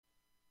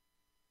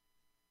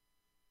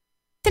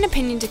and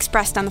opinions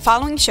expressed on the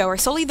following show are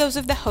solely those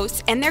of the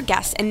hosts and their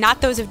guests and not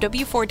those of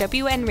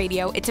W4WN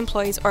Radio, its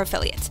employees, or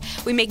affiliates.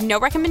 We make no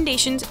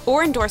recommendations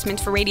or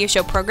endorsements for radio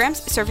show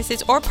programs,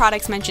 services, or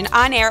products mentioned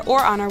on air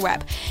or on our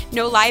web.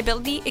 No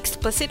liability,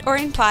 explicit or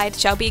implied,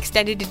 shall be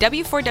extended to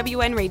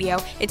W4WN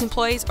Radio, its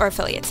employees, or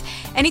affiliates.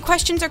 Any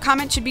questions or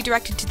comments should be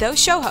directed to those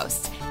show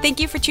hosts. Thank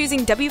you for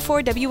choosing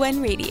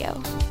W4WN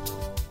Radio.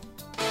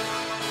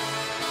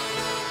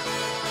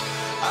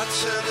 I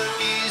turn the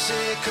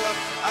music up,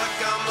 I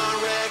got my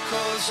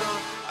records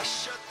on, I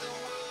shut the...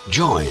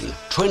 Join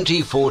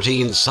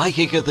 2014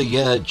 Psychic of the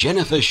Year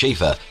Jennifer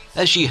Schaefer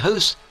as she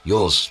hosts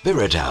your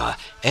Spirit Hour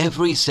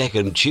every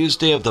second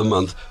Tuesday of the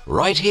month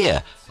right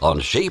here on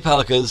Shay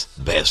Parker's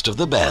Best of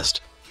the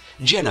Best.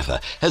 Jennifer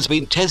has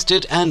been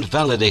tested and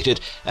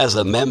validated as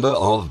a member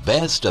of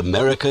Best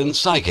American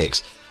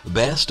Psychics,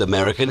 Best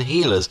American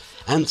Healers,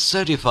 and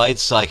Certified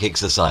Psychic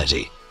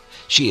Society.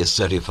 She is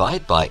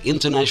certified by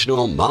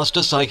International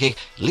Master Psychic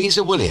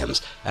Lisa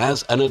Williams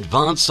as an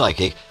Advanced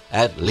Psychic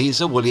at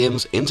Lisa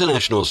Williams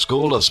International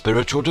School of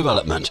Spiritual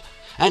Development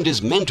and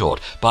is mentored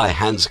by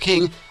Hans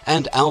King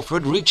and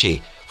Alfred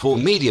Ricci for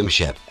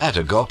mediumship at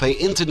Agape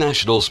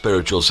International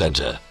Spiritual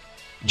Center.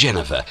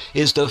 Jennifer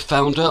is the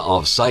founder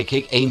of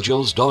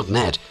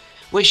PsychicAngels.net,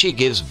 where she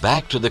gives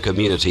back to the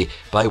community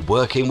by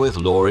working with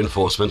law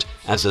enforcement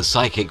as a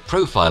psychic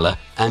profiler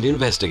and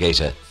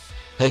investigator.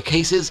 Her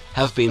cases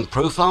have been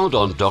profiled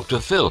on Dr.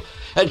 Phil,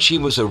 and she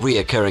was a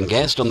reoccurring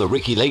guest on The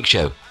Ricky Lake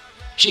Show.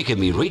 She can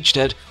be reached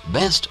at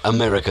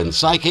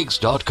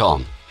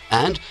bestamericanpsychics.com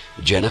and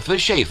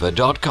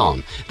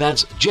jenniferschaefer.com.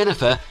 That's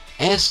Jennifer,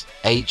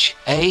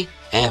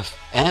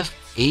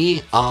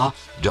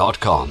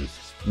 SHAFFER.com.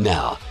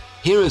 Now,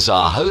 here is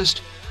our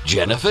host,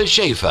 Jennifer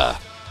Schaefer.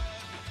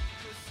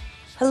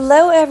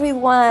 Hello,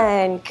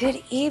 everyone.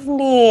 Good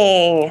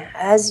evening.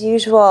 As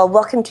usual,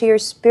 welcome to your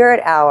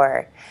Spirit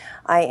Hour.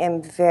 I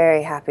am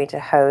very happy to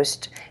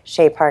host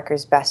Shay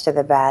Parker's Best of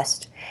the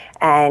Best.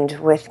 And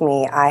with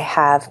me, I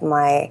have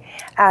my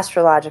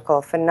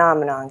astrological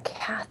phenomenon,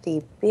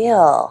 Kathy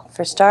Bill.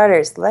 For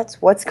starters,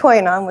 what's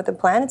going on with the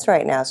planets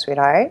right now,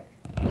 sweetheart?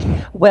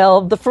 Well,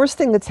 the first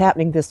thing that's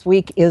happening this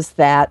week is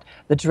that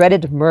the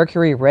dreaded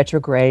Mercury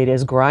retrograde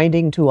is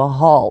grinding to a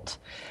halt.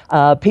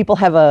 People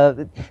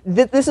have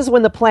this is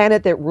when the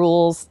planet that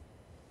rules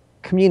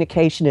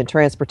communication and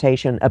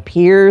transportation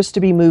appears to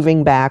be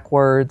moving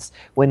backwards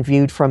when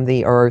viewed from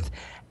the Earth.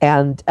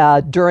 And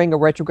during a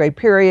retrograde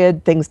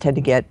period, things tend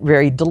to get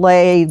very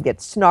delayed,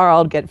 get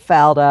snarled, get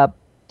fouled up,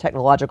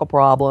 technological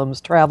problems,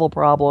 travel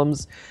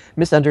problems,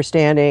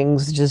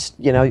 misunderstandings. Just,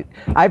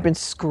 I've been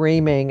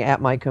screaming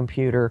at my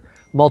computer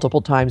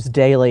multiple times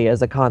daily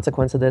as a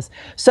consequence of this.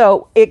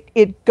 So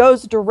it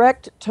goes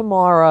direct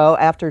tomorrow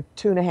after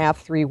 2.5,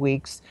 3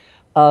 weeks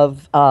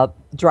of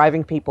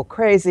driving people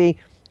crazy.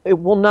 It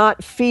will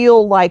not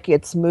feel like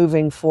it's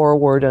moving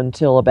forward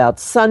until about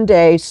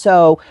Sunday,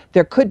 so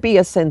there could be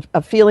a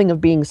feeling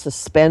of being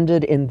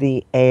suspended in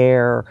the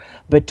air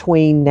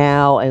between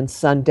now and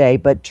Sunday.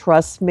 But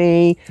trust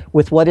me,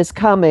 with what is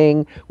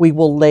coming, we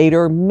will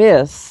later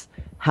miss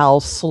how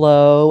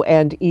slow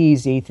and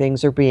easy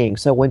things are being.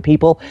 So when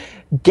people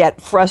get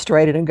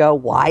frustrated and go,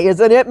 why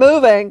isn't it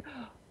moving?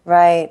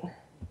 Right.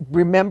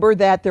 Remember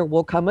that there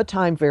will come a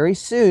time very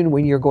soon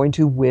when you're going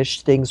to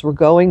wish things were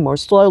going more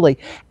slowly.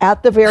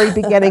 At the very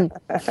beginning,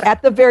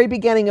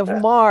 of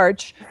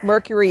March,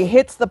 Mercury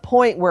hits the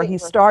point where he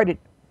started.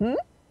 No,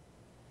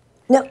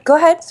 go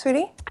ahead,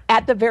 sweetie.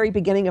 At the very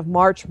beginning of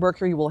March,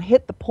 Mercury will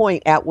hit the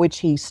point at which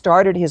he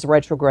started his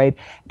retrograde,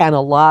 and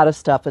a lot of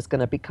stuff is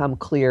going to become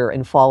clear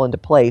and fall into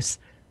place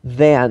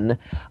then.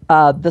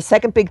 The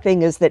second big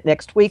thing is that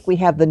next week we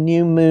have the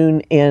new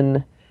moon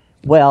in,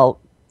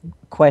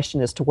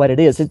 question as to what it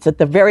is. It's at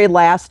the very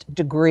last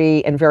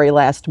degree and very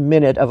last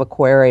minute of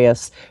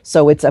Aquarius.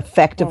 So it's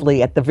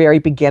effectively at the very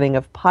beginning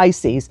of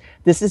Pisces.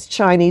 This is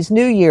Chinese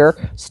New Year,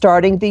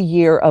 starting the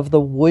year of the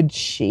wood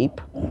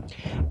sheep.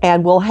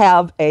 And we'll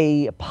have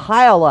a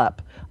pileup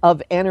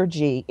of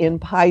energy in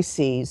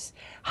Pisces,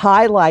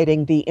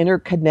 highlighting the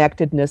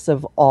interconnectedness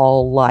of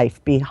all life.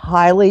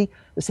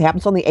 This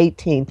happens on the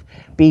 18th.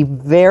 Be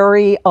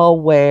very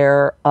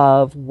aware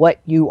of what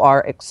you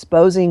are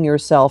exposing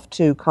yourself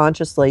to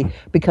consciously,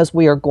 because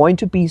we are going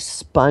to be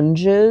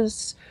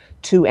sponges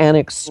to an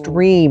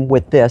extreme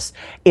with this.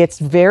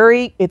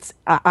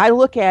 I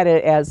look at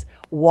it as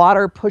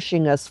water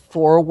pushing us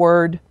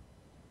forward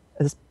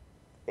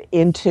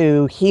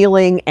into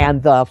healing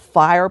and the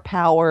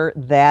firepower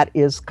that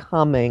is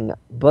coming,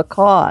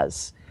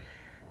 because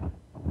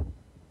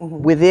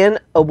within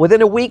a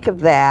week of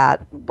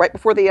that, right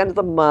before the end of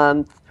the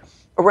month,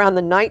 around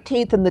the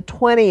 19th and the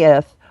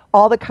 20th,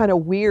 all the kind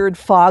of weird,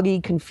 foggy,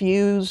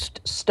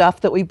 confused stuff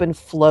that we've been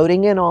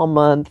floating in all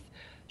month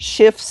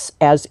shifts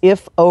as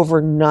if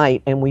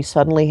overnight, and we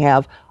suddenly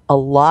have a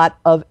lot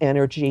of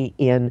energy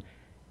in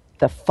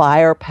the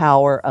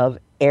firepower of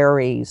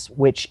Aries,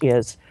 which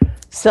is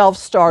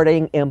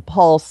self-starting,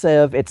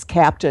 impulsive. It's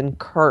Captain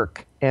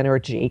Kirk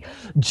energy,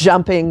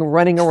 jumping,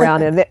 running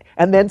around,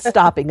 and then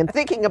stopping and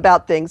thinking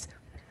about things.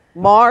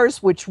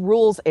 Mars, which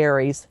rules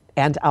Aries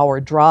and our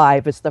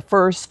drive, is the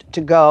first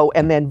to go.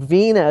 And then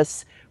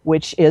Venus,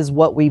 which is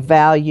what we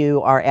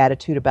value, our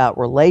attitude about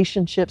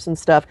relationships and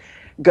stuff,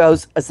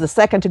 goes as the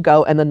second to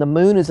go. And then the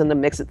moon is in the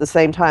mix at the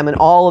same time. And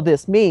all of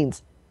this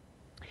means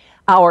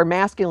our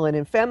masculine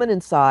and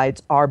feminine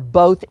sides are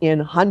both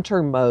in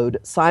hunter mode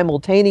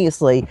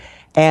simultaneously.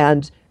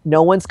 And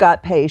no one's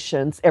got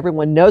patience.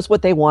 Everyone knows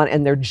what they want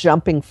and they're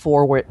jumping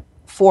forward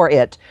for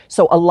it.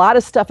 So a lot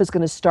of stuff is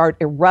going to start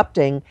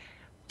erupting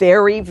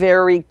very,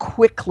 very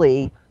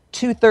quickly,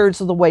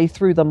 2/3 of the way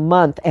through the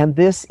month. And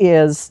this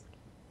is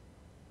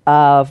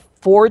a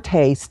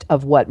foretaste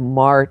of what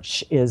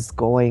March is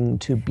going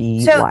to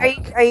be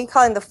like. So are you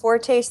calling the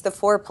foretaste the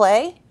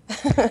foreplay?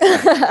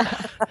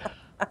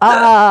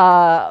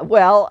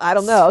 Well, I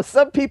don't know.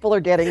 Some people are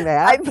getting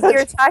that.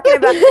 You're talking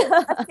about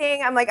the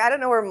thing. I'm like, I don't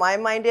know where my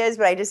mind is,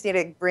 but I just need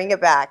to bring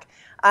it back.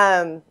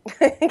 Oh,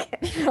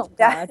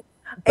 God.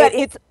 But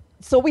it's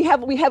so we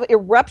have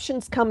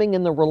eruptions coming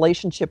in the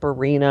relationship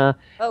arena.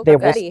 Oh,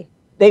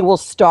 they will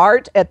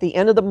start at the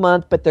end of the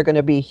month, but they're going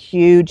to be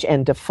huge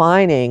and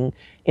defining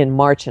in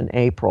March and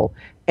April.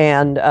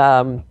 And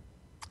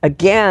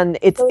again,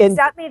 it's so does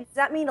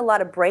that mean a lot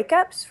of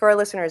breakups for our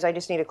listeners? I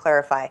just need to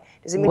clarify.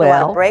 Does it mean a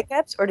lot of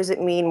breakups, or does it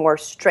mean more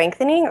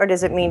strengthening, or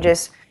does it mean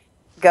just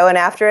going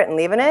after it and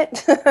leaving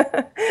it?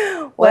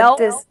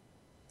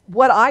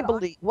 What I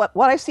believe, what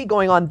I see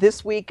going on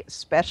this week,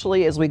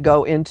 especially as we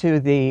go into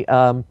the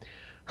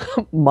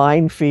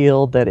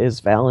minefield that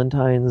is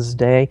Valentine's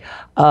Day,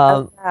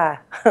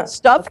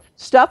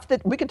 stuff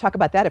that we can talk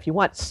about that if you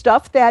want.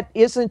 Stuff that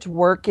isn't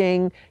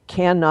working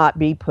cannot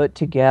be put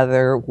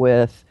together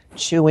with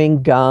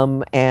chewing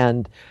gum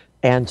and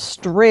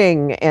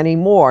string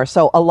anymore.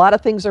 So a lot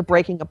of things are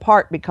breaking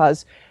apart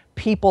because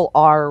people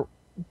are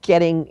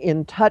getting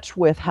in touch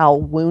with how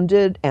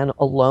wounded and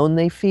alone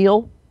they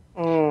feel.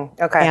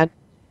 Okay.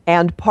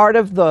 And part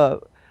of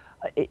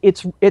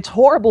it's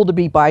horrible to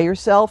be by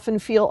yourself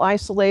and feel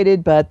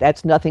isolated, but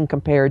that's nothing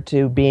compared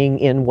to being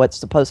in what's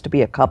supposed to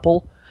be a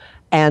couple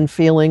and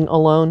feeling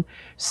alone.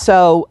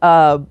 So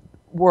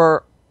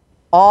we're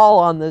all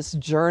on this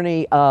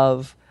journey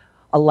of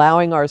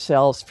allowing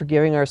ourselves,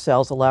 forgiving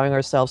ourselves, allowing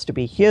ourselves to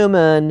be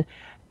human.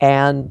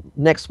 And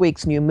next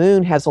week's new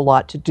moon has a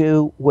lot to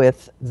do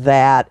with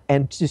that,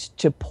 and just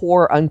to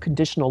pour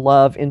unconditional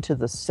love into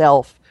the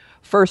self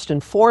first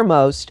and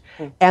foremost.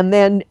 And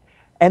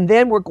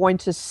then we're going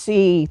to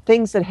see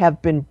things that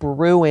have been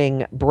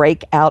brewing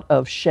break out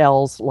of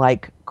shells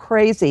like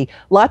crazy.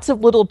 Lots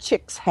of little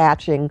chicks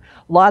hatching,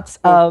 lots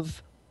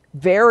of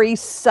very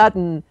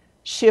sudden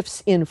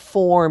shifts in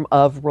form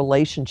of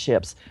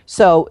relationships.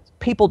 So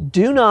people,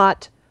 do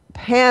not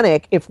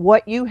panic if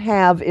what you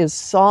have is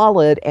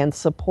solid and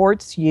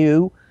supports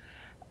you,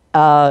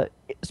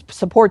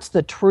 supports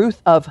the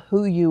truth of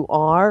who you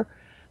are.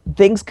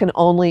 Things can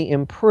only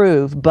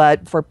improve.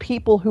 But for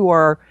people who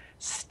are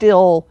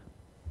still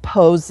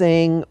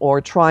posing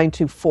or trying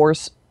to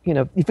force,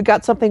 if you've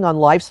got something on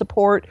life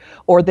support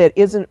or that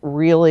isn't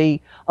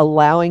really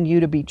allowing you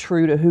to be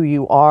true to who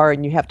you are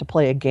and you have to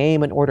play a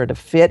game in order to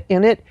fit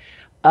in it,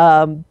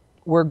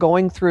 we're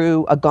going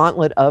through a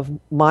gauntlet of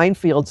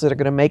minefields that are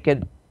going to make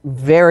it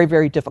very,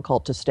 very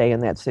difficult to stay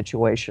in that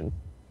situation.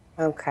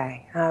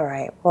 Okay. All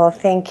right. Well,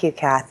 thank you,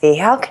 Kathy.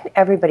 How can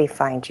everybody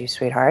find you,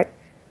 sweetheart?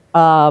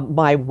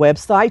 My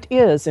website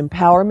is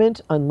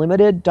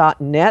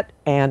empowermentunlimited.net,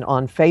 and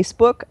on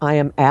Facebook, I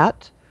am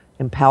at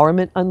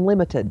Empowerment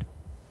Unlimited.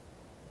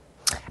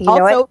 You know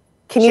also, what?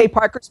 Shay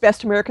Parker's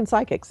Best American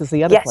Psychics is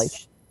the other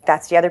place.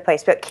 That's the other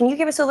place. But can you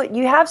give us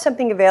you have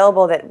something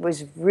available that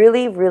was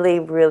really,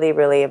 really, really,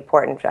 really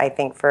important, I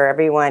think, for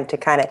everyone to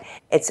kind of,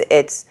 it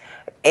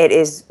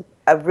is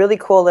a really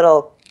cool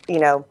little,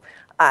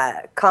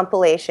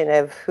 compilation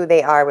of who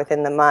they are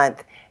within the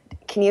month.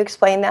 Can you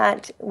explain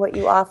that, what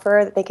you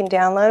offer that they can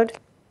download?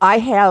 I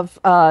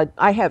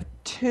have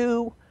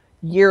 2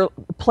 year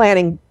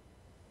planning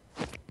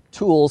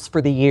tools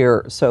for the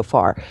year so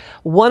far.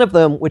 One of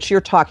them, which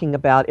you're talking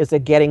about, is a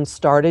getting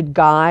started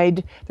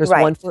guide. There's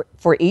one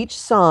for each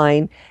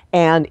sign,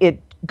 and it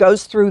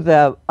goes through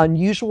the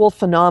unusual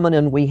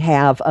phenomenon we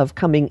have of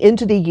coming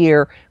into the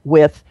year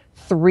with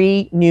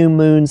 3 new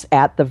moons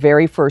at the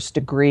very first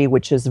degree,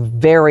 which is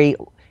very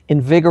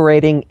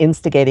invigorating,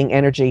 instigating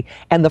energy,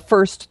 and the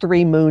first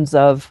 3 moons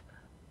of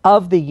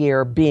the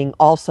year being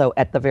also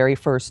at the very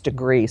first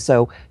degree.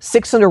 So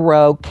 6 in a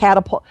row,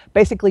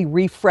 basically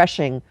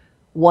refreshing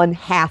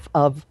 1/2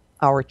 of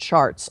our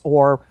charts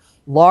or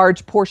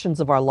large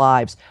portions of our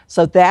lives.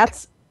 So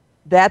that's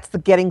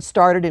the Getting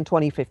Started in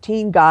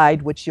 2015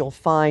 guide, which you'll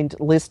find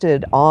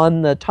listed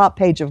on the top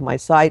page of my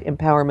site,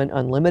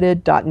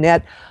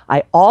 empowermentunlimited.net.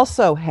 I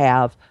also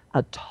have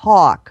a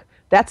talk.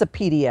 That's a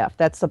PDF.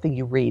 That's something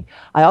you read.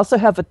 I also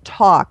have a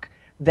talk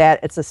that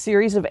it's a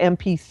series of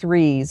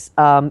MP3s,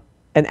 an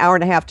hour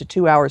and a half to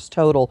 2 hours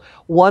total.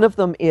 One of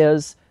them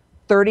is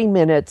 30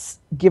 minutes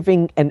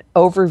giving an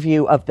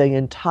overview of the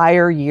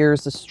entire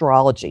year's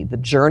astrology, the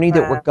journey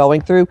that we're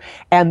going through.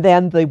 And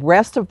then the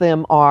rest of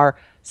them are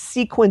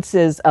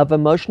sequences of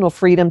emotional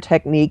freedom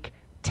technique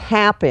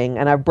tapping,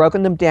 and I've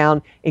broken them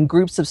down in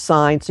groups of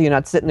signs so you're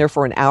not sitting there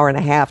for an hour and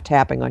a half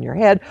tapping on your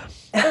head.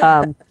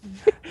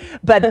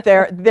 But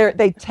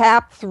they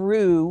tap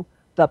through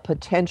the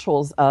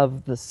potentials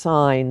of the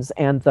signs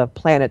and the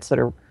planets that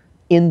are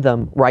in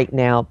them right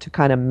now to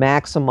kind of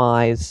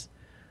maximize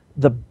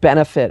the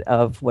benefit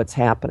of what's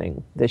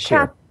happening this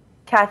year.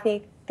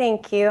 Kathy,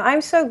 thank you.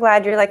 I'm so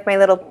glad you're like my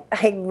little,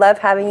 I love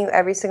having you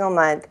every single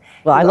month.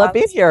 Well, I love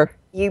being here.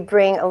 You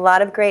bring a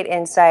lot of great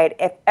insight.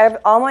 If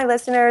all my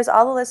listeners,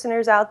 all the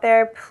listeners out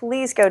there,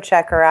 please go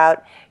check her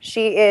out.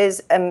 She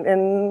is,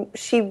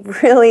 she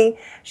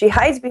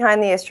hides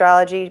behind the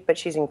astrology, but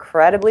she's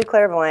incredibly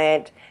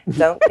clairvoyant.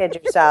 Don't kid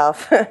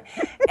yourself.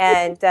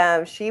 And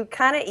you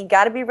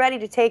got to be ready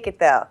to take it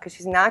though, because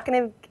she's not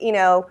going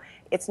to,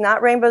 it's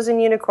not rainbows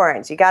and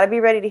unicorns. You got to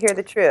be ready to hear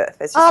the truth.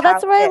 That's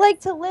where I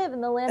like to live,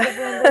 in the land of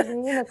rainbows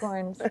and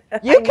unicorns.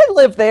 You can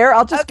live there.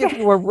 I'll just give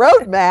you a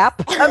roadmap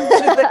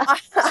to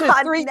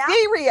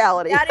 3D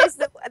reality.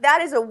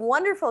 That is a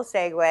wonderful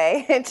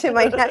segue to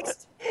my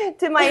next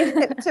to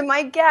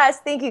my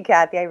guest. Thank you,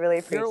 Kathy. I really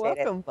appreciate it.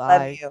 You're welcome. Bye.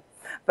 Love you.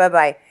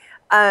 Bye-bye.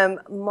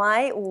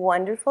 My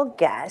wonderful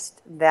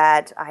guest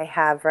that I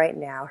have right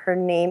now, her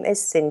name is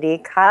Cindy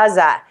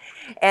Kaza.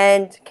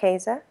 And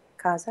Kaza,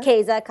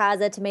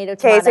 tomato.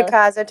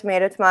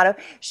 Tomato.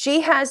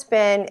 She has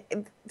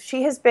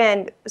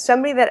been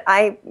somebody that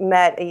I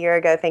met a year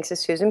ago thanks to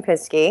Susan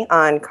Pinsky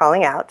on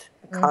Calling Out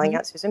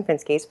Susan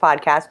Pinsky's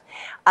podcast.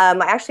 I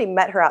actually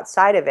met her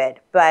outside of it,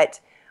 but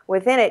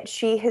within it,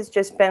 she has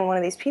just been one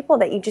of these people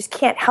that you just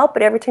can't help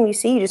but every time you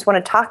see, you just want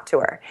to talk to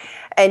her.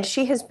 And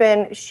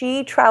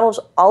she travels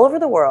all over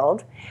the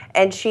world,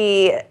 and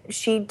she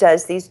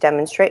does these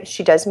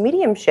she does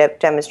mediumship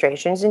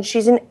demonstrations, and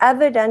she's an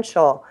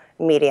evidential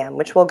medium,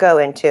 which we'll go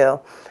into.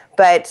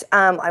 But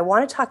I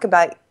want to talk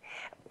about,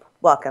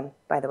 welcome,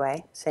 by the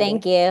way, Cindy.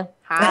 Thank you.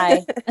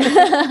 Hi.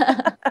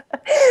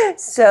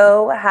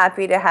 So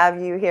happy to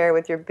have you here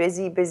with your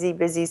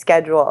busy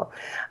schedule.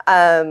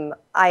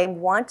 I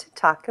want to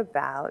talk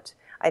about,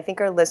 I think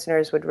our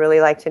listeners would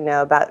really like to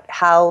know about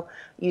how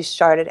you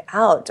started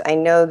out. I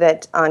know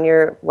that on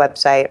your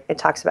website, it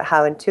talks about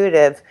how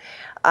intuitive,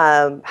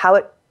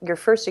 your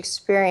first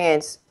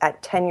experience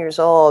at 10 years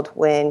old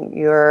when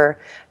you're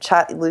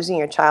losing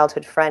your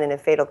childhood friend in a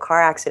fatal car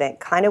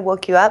accident kind of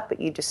woke you up, but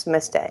you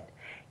dismissed it.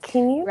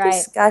 Can you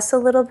discuss a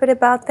little bit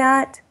about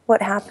that?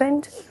 What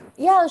happened?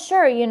 Yeah,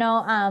 sure.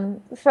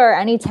 For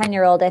any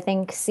 10-year-old, I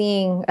think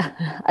seeing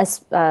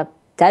a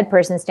dead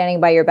person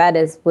standing by your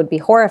bed would be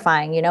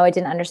horrifying. I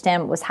didn't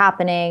understand what was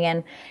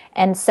happening.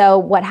 And so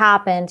what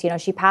happened,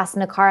 she passed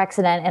in a car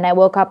accident, and I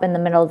woke up in the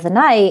middle of the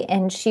night,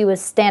 and she was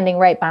standing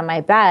right by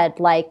my bed,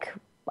 like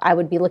I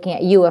would be looking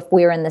at you if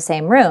we were in the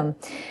same room.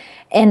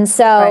 And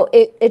so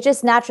it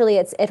just naturally,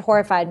 it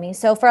horrified me.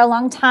 So for a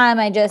long time,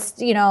 I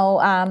just,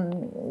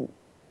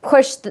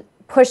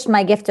 pushed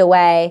my gift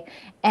away.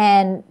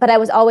 But I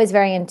was always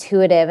very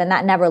intuitive, and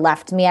that never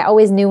left me. I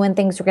always knew when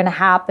things were going to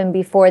happen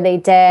before they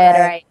did,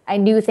 or I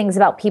knew things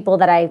about people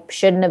that I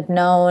shouldn't have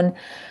known.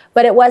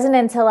 But it wasn't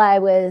until I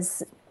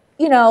was,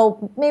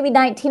 maybe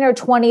 19 or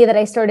 20 that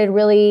I started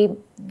really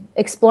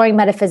exploring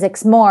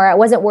metaphysics more. I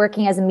wasn't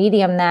working as a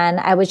medium then.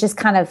 I was just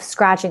kind of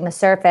scratching the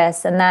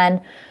surface. And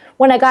then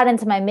when I got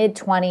into my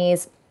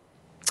mid-20s,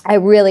 I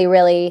really,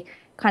 really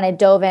kind of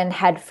dove in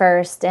head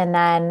first, and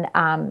then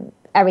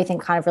everything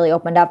kind of really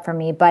opened up for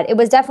me. But it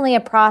was definitely a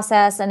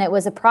process, and it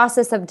was a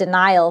process of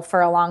denial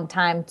for a long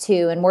time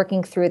too, and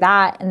working through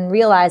that and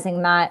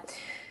realizing that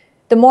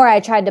the more I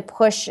tried to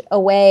push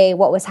away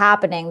what was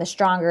happening, the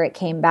stronger it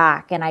came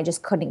back, and I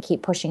just couldn't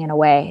keep pushing it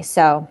away.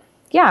 So,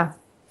 yeah.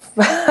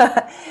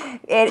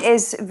 It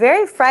is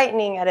very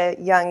frightening at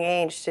a young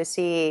age to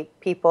see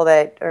people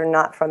that are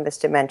not from this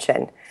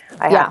dimension,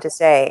 I have to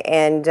say.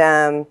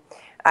 And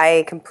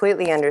I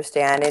completely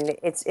understand. And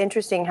it's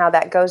interesting how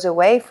that goes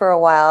away for a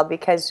while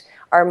because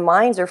our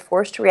minds are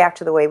forced to react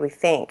to the way we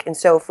think. And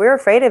so if we're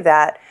afraid of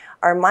that,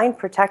 our mind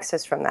protects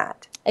us from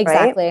that.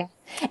 Exactly.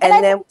 Right? And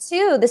I think,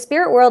 too, the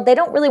spirit world, they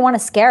don't really want to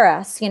scare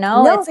us,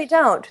 No, they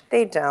don't.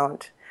 They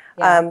don't.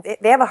 Yeah.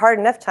 They have a hard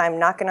enough time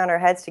knocking on our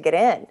heads to get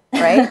in,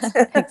 right?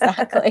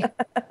 Exactly.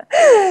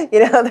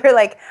 They're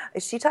like,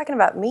 is she talking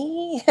about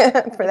me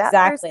for that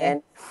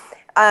person?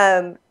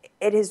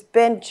 It has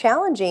been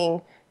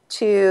challenging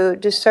to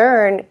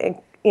discern,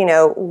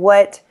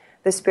 what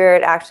the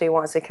spirit actually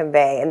wants to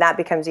convey. And that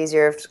becomes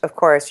easier if, of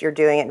course, you're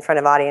doing it in front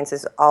of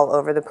audiences all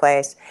over the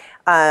place.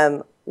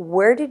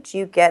 Where did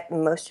you get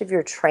most of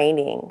your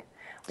training?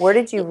 Where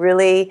did you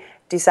really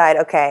decide,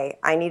 okay,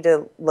 I need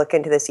to look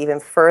into this even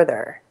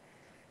further?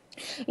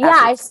 Yeah,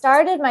 I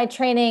started my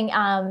training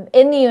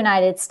in the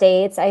United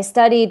States. I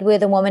studied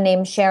with a woman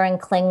named Sharon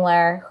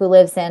Klingler, who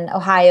lives in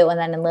Ohio and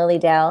then in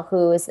Lilydale,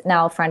 who is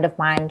now a friend of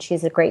mine.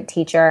 She's a great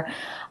teacher.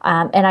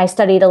 And I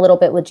studied a little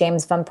bit with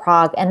James Van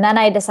Praagh. And then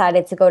I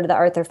decided to go to the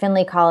Arthur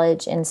Findlay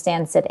College in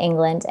Stansted,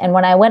 England. And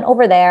when I went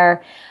over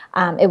there,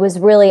 I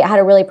had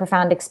a really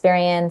profound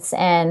experience.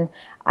 And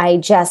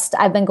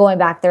I've been going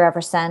back there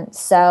ever since.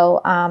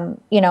 So,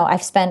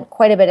 I've spent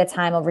quite a bit of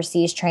time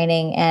overseas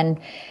training, and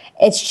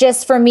it's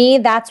just, for me,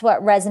 that's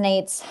what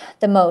resonates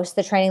the most,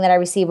 the training that I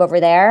receive over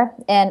there.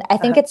 And I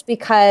think it's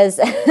because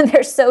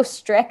they're so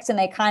strict, and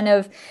they kind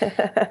of,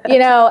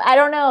 I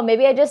don't know,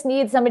 maybe I just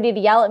need somebody to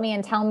yell at me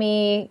and tell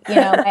me,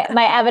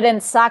 my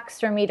evidence sucks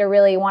for me to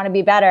really want to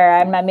be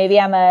better. Maybe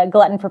I'm a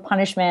glutton for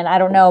punishment. I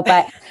don't know,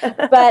 but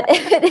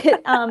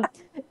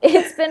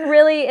it's been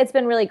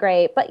really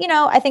great. But,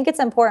 I think it's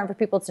important for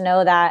people to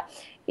know that,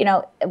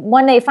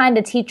 when they find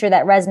a teacher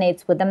that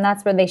resonates with them,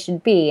 that's where they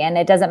should be. And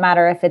it doesn't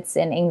matter if it's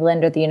in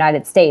England or the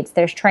United States.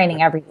 There's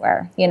training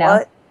everywhere,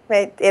 Well,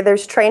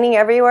 there's training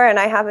everywhere, and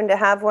I happen to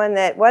have one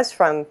that was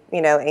from,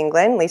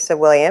 England, Lisa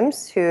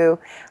Williams, who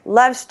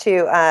loves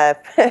to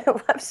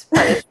loves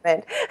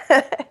punishment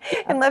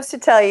and loves to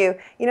tell you,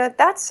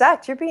 that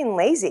sucked. You're being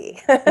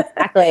lazy.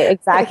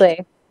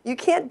 Exactly. You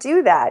can't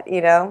do that.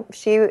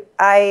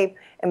 I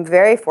am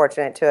very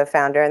fortunate to have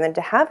found her, and then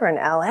to have her in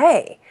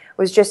LA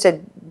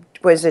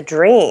was a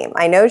dream.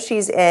 I know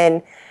she's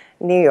in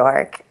New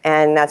York,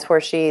 and that's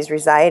where she's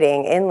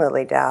residing, in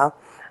Lilydale,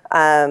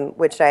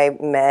 which I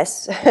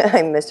miss.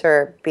 I miss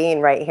her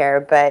being right here.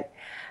 But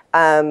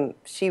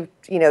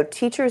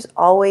teachers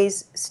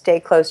always stay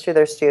close to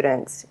their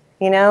students.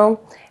 Yeah.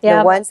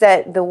 The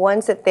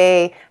ones that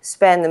they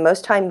spend the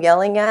most time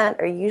yelling at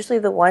are usually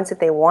the ones that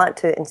they want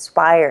to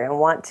inspire and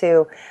want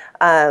to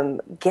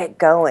get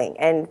going.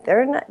 And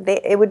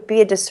it would be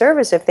a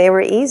disservice if they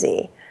were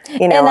easy.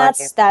 And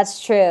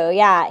that's true.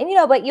 Yeah. And,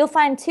 but you'll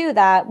find too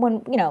that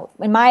when,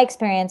 in my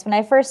experience, when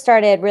I first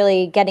started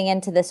really getting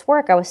into this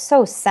work, I was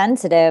so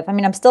sensitive. I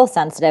mean, I'm still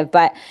sensitive,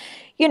 but,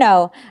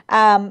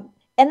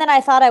 and then I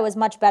thought I was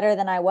much better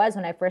than I was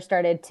when I first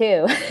started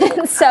too.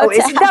 So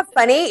isn't that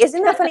funny?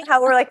 Isn't that funny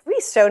how we're like, we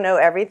so know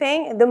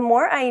everything? The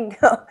more I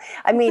know,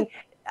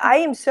 I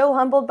am so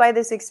humbled by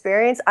this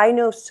experience. I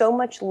know so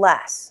much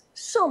less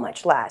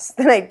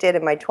than I did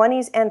in my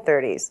 20s and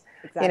 30s,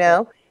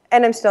 Exactly.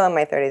 And I'm still in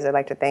my 30s, I'd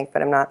like to think,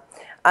 but I'm not.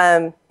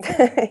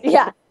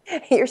 Yeah.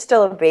 You're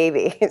still a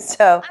baby,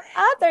 so.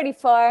 I'm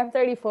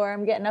 34.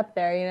 I'm getting up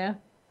there,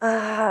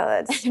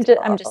 That's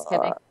I'm just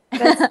kidding.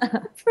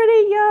 That's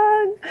pretty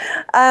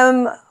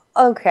young.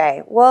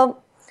 Okay.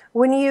 Well,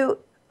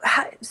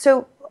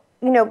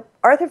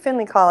 Arthur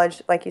Findlay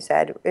College, like you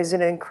said, is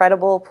an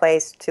incredible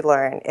place to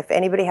learn. If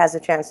anybody has a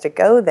chance to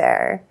go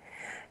there,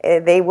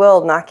 they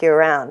will knock you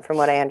around, from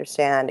what I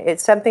understand.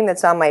 It's something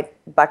that's on my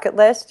bucket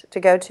list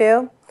to go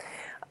to,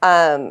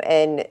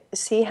 and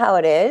see how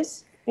it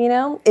is.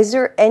 Is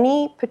there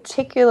any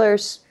particular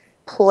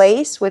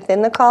place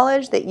within the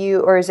college that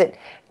or is it?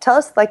 Tell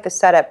us the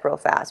setup real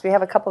fast. We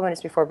have a couple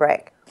minutes before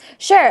break.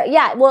 Sure.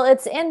 Yeah. Well,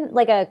 it's in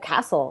a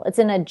castle. It's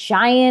in a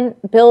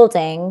giant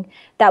building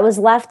that was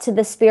left to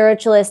the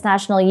Spiritualist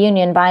National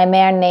Union by a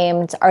man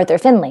named Arthur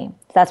Findlay.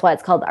 That's why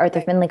it's called Arthur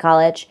Findlay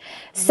College.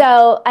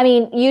 So,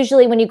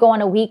 usually when you go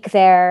on a week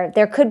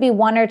there could be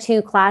one or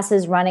two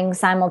classes running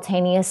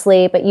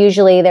simultaneously, but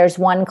usually there's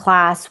one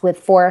class with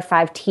 4 or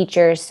 5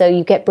 teachers. So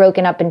you get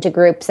broken up into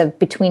groups of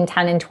between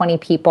 10 and 20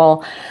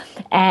 people.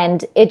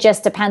 And it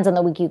just depends on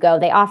the week you go.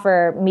 They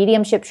offer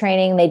mediumship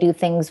training. They do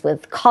things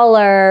with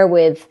color,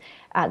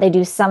 they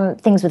do some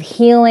things with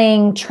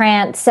healing,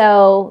 trance.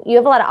 So you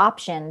have a lot of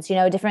options,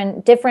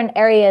 different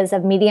areas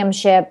of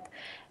mediumship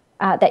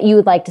that you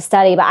would like to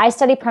study. But I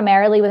study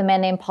primarily with a man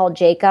named Paul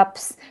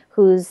Jacobs,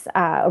 who's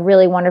a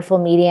really wonderful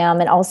medium,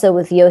 and also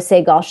with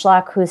Jose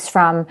Goshlock, who's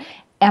from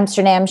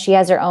Amsterdam. She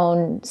has her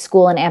own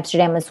school in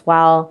Amsterdam as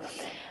well.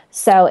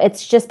 So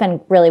it's just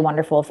been really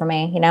wonderful for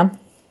me,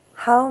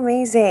 How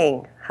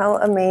amazing. How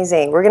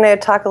amazing. We're going to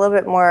talk a little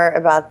bit more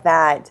about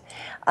that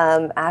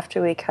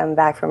after we come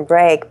back from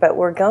break, but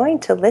we're going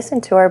to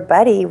listen to our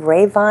buddy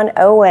Rayvon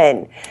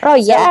Owen. Oh,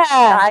 yeah.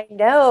 I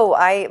know.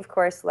 I, of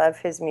course, love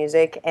his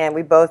music, and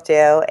we both do.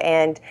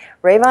 And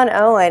Rayvon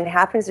Owen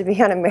happens to be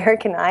on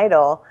American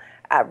Idol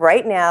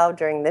right now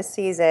during this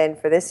season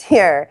for this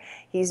year.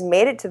 He's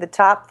made it to the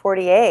top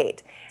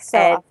 48.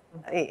 Awesome.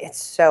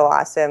 It's so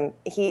awesome.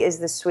 He is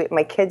the sweet.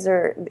 My kids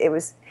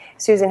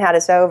Susan had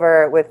us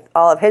over with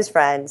all of his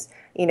friends,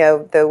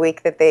 the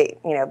week that they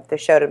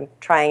showed him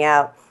trying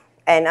out.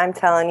 And I'm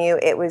telling you,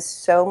 it was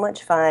so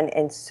much fun,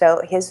 and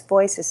so his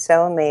voice is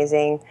so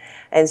amazing.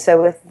 And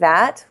so with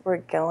that, we're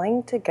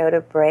going to go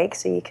to break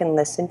so you can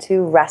listen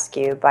to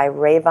Rescue by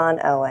Rayvon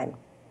Owen.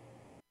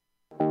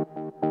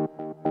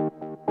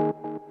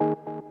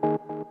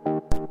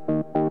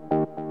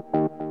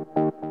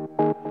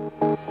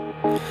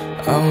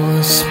 I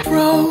was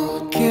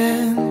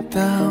broken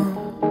down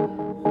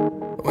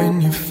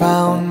when you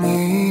found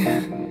me.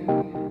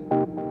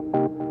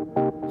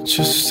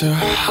 Just a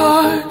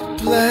heart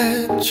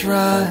bled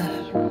dry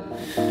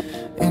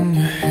in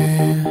your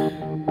hair.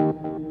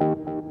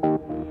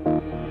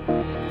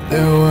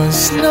 There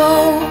was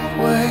no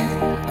way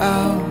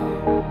out,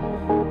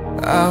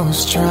 I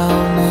was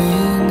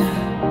drowning.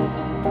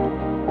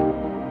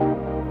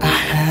 I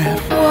had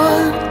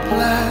one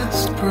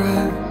last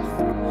breath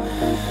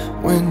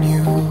when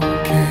you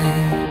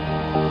came.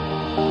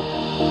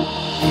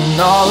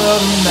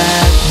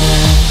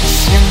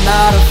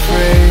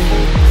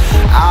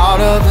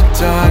 of the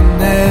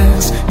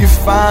darkness, you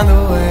find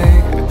a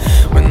way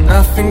when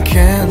nothing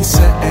can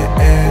set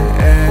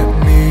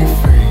me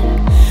free.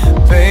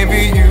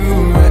 Baby, you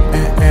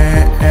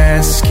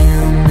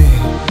rescue me.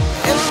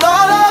 In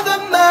all of the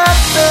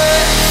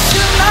madness,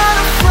 you're not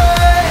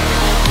afraid.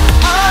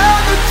 Out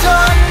of the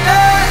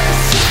darkness,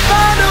 you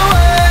find a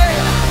way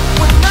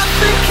when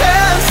nothing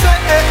can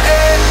set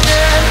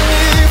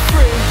me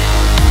free.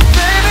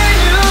 Baby,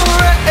 you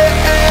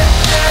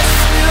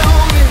rescue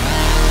me.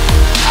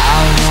 I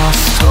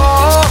lost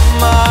all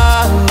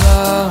my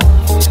love.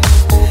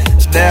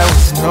 There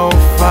was no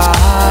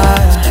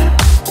fire,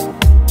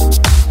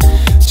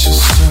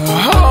 just a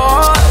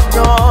heart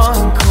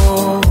gone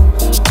cold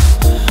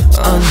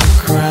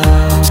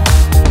underground.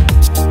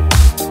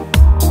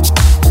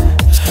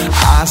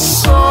 I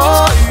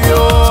saw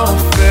your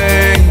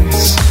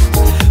face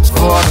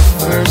for the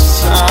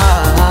first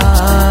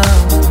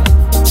time.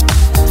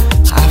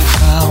 I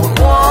found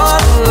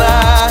one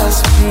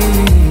last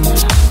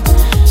beat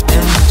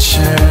in the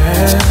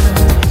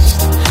chest.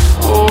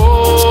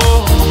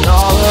 Oh, and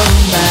all of the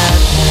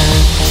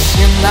madness,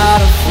 you're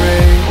not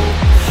afraid.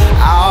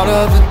 Out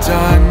of the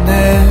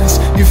darkness,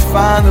 you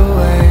find a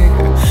way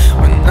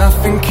when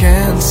nothing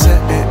can set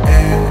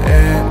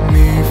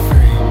me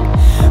free.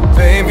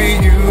 Baby,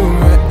 you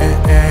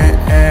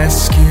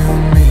rescue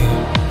me.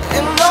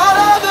 In all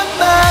of the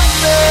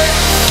madness,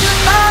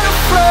 you're not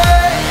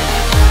afraid.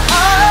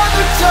 Out of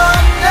the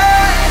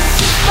darkness,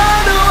 you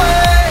find a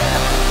way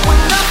when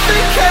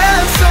nothing can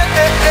set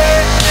me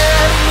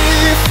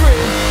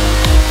free.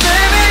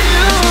 Baby,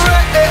 you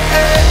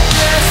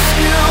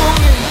rescue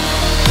me.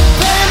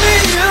 Baby,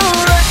 you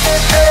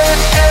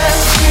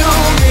rescue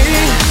me.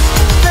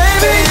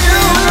 Baby,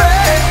 you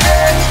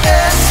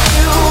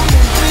rescue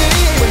me.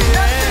 When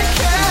nothing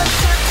can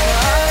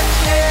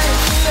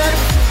set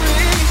me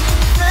free.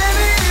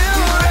 Baby, you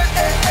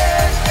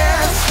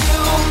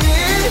rescue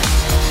me.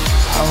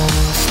 I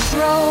was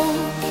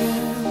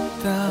broken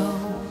down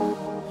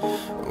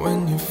when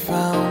you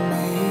found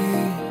me.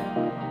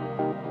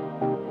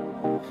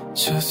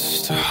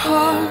 Just a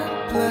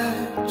heart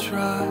bled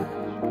dry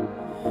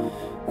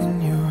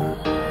in your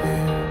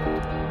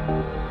hand.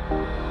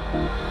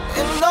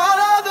 In all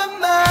of the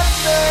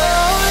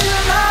madness,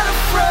 you're not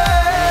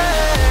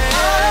afraid.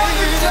 Out of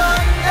the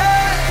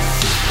darkness,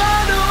 you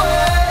find a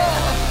way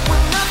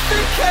when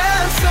nothing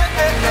can set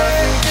me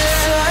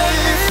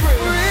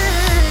free.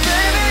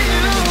 Baby,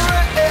 you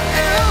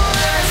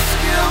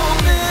rescue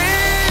me.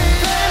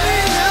 Baby,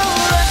 you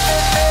rescue me.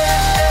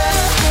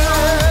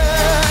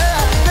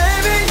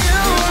 Baby, you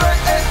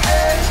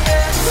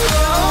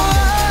rescue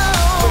me.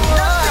 When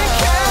nothing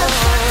can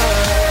set me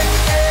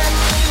free.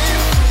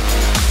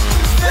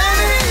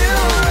 Baby, you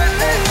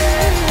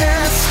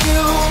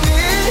rescue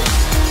me.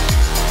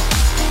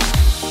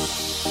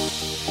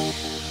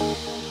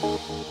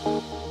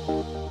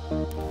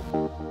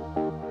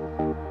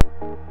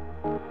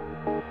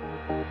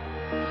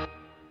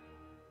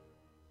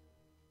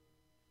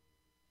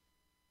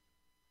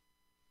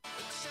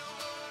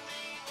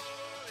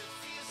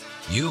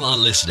 You are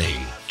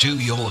listening to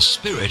your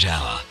Spirit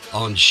Hour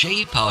on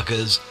Shay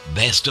Parker's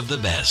Best of the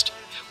Best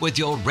with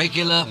your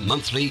regular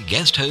monthly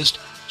guest host,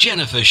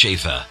 Jennifer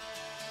Schaefer.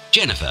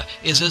 Jennifer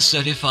is a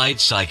certified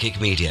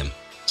psychic medium,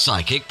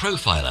 psychic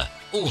profiler,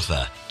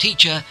 author,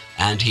 teacher,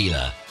 and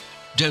healer.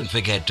 Don't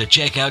forget to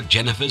check out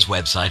Jennifer's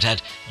website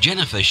at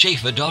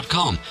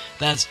jenniferschaefer.com.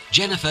 That's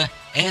Jennifer,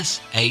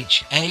 SHAFFER.com.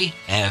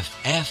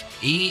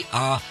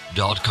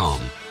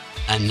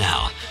 And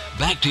now,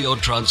 back to your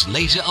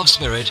translator of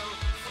spirit,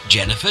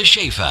 Jennifer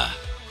Schaefer.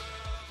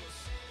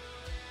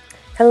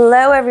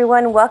 Hello,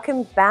 everyone.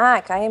 Welcome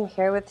back. I am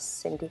here with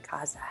Cindy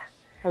Kaza.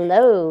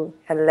 Hello.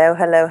 Hello,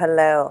 hello,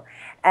 hello.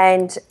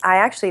 And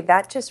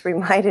that just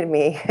reminded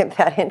me,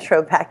 that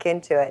intro back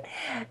into it.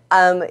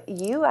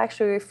 You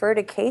actually referred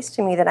a case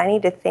to me that I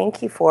need to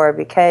thank you for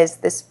because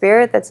the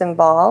spirit that's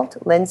involved,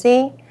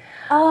 Lindsay.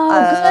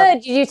 Oh,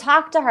 good. Did you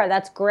talk to her?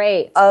 That's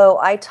great. Oh,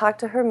 I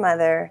talked to her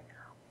mother.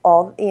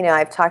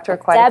 I've talked to her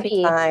quite a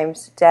few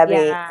times, Debbie.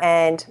 Yeah.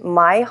 And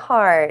my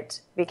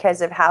heart,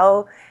 because of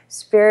how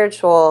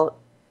spiritual,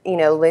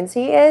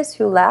 Lindsay is,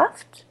 who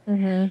left.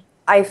 Mm-hmm.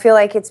 I feel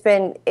like it's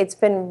been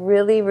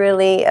really,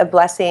 really a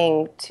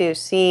blessing to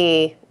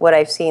see what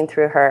I've seen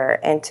through her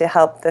and to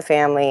help the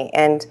family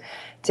and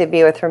to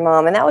be with her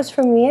mom. And that was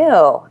from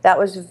you. That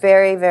was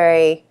very,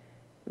 very,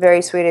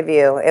 very sweet of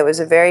you. It was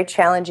a very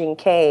challenging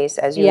case,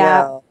 as you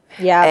know.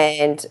 Yeah.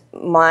 And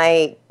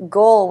my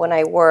goal when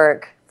I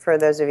work, for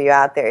those of you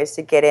out there, is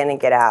to get in and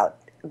get out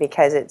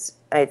because it's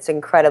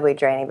incredibly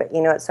draining. But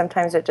you know what?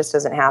 Sometimes it just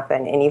doesn't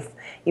happen. And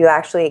you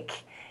actually,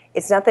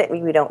 it's not that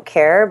we don't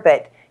care,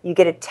 but you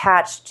get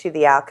attached to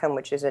the outcome,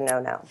 which is a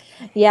no-no.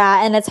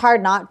 Yeah, and it's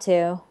hard not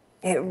to.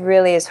 It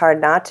really is hard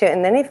not to.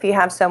 And then if you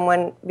have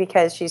someone,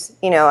 because she's,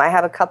 I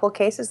have a couple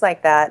cases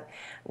like that.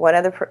 One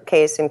other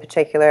case in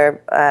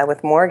particular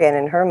with Morgan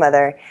and her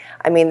mother.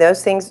 I mean,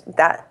 those things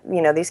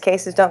these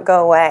cases don't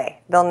go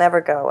away. They'll never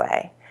go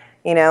away,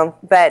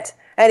 But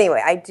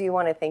anyway, I do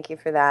want to thank you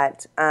for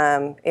that.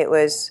 It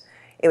was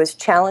It was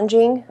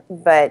challenging,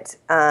 but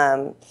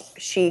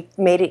she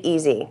made it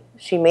easy.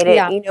 She made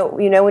it,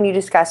 you know, when you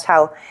discussed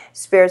how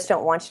spirits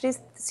don't want you to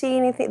see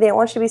anything, they don't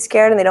want you to be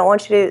scared, and they don't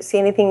want you to see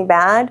anything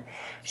bad.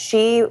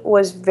 She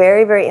was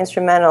very, very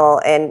instrumental.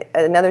 And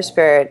another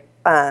spirit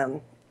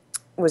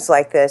was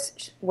like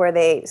this, where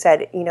they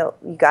said, you know,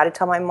 you got to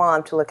tell my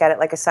mom to look at it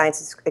like a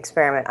science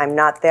experiment. I'm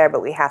not there,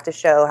 but we have to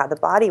show how the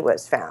body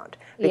was found,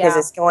 because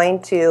it's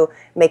going to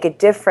make a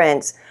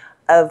difference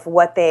of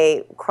what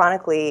they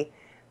chronically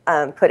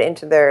put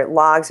into their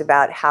logs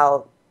about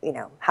how, you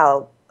know,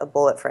 how a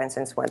bullet, for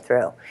instance, went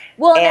through.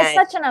 Well, and it's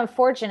such an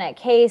unfortunate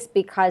case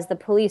because the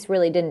police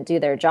really didn't do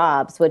their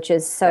jobs, which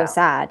is so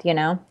sad, you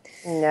know?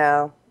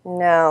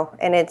 No.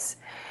 And it's,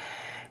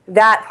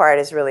 that part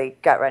is really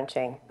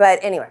gut-wrenching. But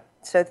anyway,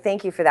 so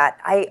thank you for that.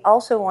 I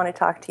also want to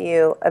talk to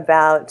you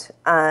about,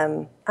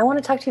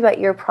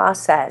 your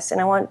process.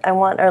 And I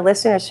want our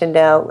listeners to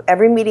know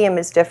every medium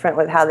is different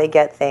with how they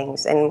get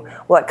things and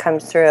what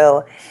comes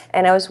through.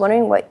 And I was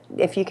wondering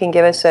if you can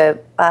give us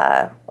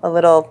a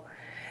little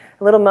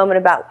moment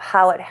about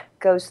how it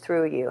goes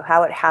through you,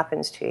 how it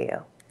happens to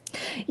you.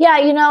 Yeah,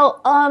 you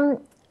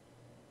know,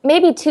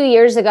 maybe 2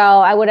 years ago,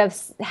 I would have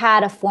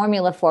had a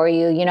formula for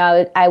you. You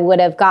know, I would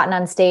have gotten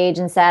on stage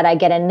and said, I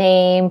get a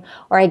name,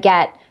 or I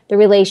get the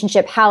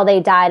relationship, how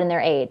they died and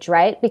their age,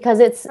 right? Because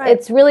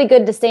it's really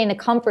good to stay in a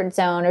comfort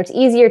zone, or it's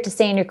easier to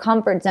stay in your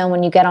comfort zone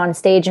when you get on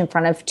stage in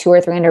front of 200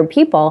 or 300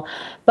 people.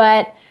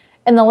 But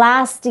in the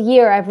last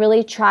year, I've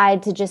really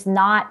tried to just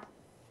not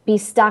be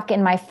stuck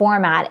in my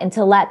format and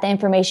to let the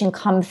information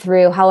come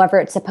through however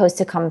it's supposed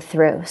to come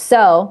through.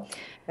 So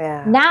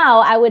now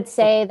I would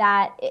say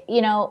that,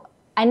 you know,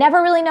 I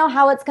never really know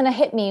how it's going to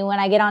hit me when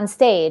I get on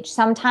stage.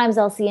 Sometimes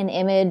I'll see an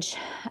image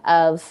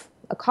of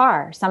a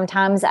car.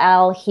 Sometimes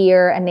I'll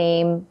hear a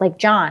name like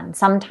John.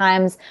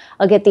 Sometimes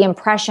I'll get the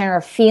impression or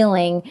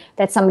feeling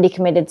that somebody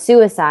committed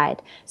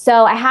suicide.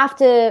 So I have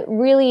to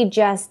really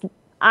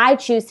I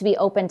choose to be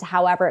open to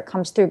however it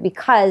comes through,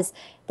 because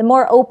the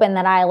more open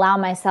that I allow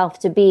myself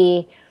to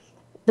be,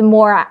 the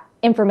more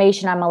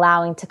information I'm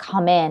allowing to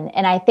come in.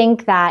 And I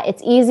think that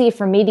it's easy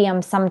for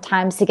mediums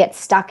sometimes to get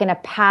stuck in a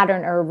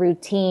pattern or a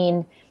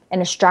routine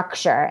and a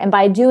structure. And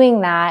by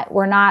doing that,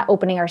 we're not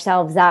opening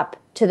ourselves up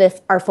to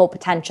our full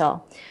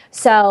potential.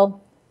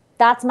 So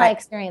that's my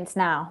experience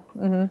now.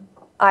 Mm-hmm.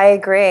 I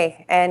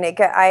agree. And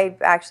I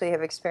actually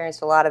have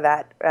experienced a lot of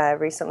that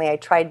recently. I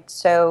tried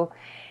to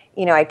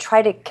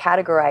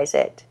categorize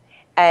it.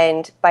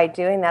 And by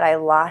doing that, I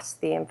lost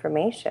the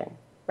information,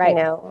 you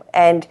know?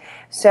 And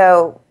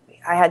so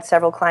I had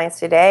several clients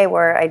today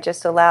where I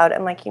just allowed,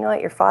 I'm like, you know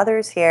what, your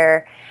father's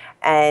here.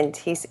 And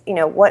he's, you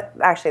know,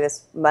 actually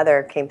this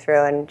mother came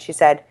through and she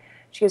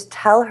goes,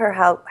 tell her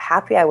how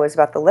happy I was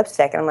about the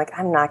lipstick. And I'm like,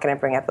 I'm not going to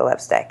bring up the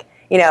lipstick.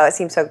 You know, it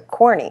seems so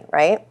corny,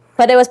 right?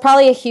 But it was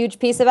probably a huge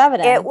piece of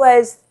evidence. It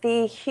was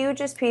the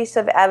hugest piece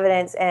of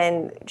evidence,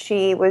 and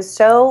she goes,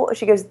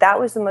 that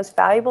was the most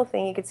valuable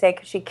thing you could say,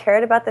 because she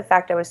cared about the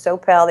fact I was so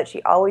pale that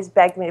she always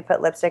begged me to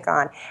put lipstick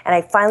on, and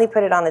I finally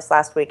put it on this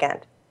last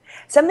weekend.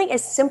 Something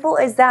as simple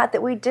as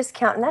that we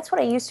discount, and that's what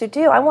I used to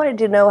do. I wanted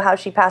to know how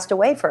she passed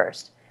away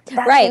first.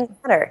 That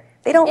didn't matter.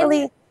 They don't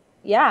really...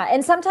 Yeah,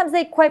 and sometimes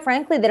quite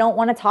frankly, they don't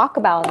want to talk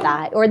about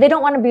that, or they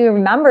don't want to be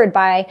remembered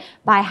by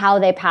how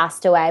they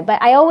passed away.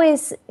 But I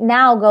always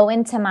now go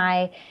into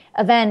my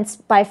events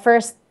by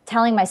first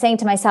saying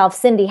to myself,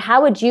 Cindy,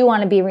 how would you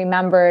want to be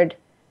remembered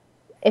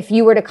if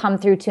you were to come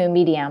through to a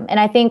medium? And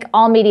I think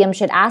all mediums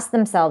should ask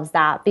themselves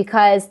that,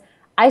 because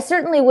I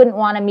certainly wouldn't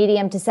want a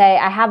medium to say,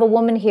 I have a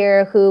woman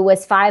here who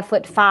was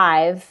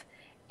 5'5"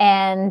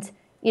 and,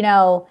 you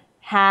know,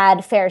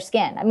 had fair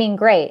skin. I mean,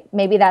 great.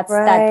 Maybe that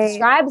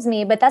describes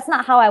me, but that's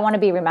not how I want to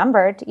be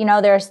remembered. You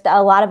know, there's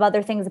a lot of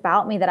other things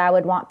about me that I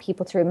would want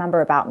people to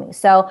remember about me.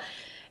 So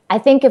I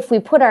think if we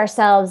put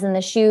ourselves in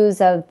the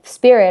shoes of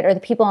spirit or the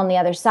people on the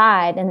other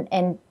side,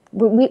 and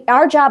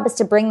our job is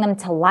to bring them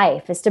to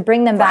life, is to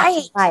bring them back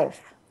to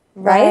life.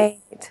 Right.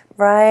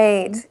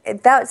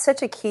 That's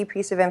such a key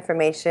piece of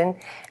information.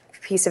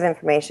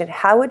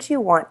 How would you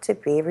want to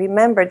be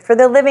remembered, for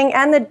the living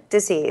and the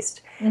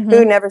deceased,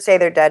 who never say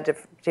they're dead to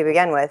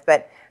begin with,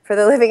 but for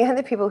the living and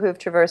the people who've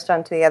traversed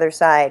onto the other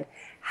side?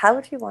 How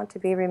would you want to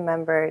be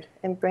remembered,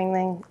 and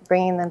bringing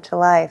them to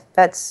life?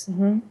 That's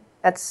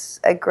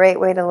a great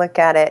way to look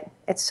at it.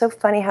 It's so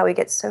funny how we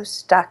get so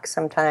stuck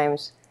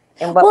sometimes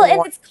in what we want.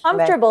 And it's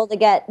comfortable to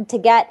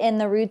get in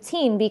the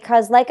routine,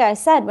 because like I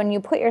said, when you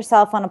put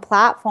yourself on a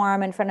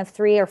platform in front of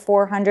 300 or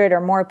 400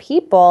 or more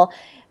people,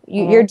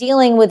 you're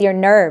dealing with your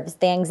nerves,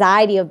 the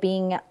anxiety of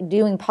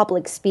doing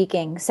public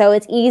speaking. So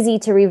it's easy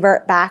to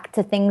revert back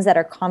to things that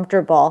are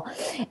comfortable.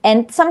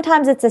 And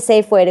sometimes it's a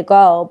safe way to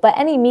go. But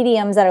any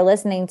mediums that are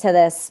listening to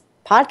this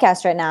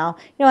podcast right now,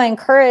 you know, I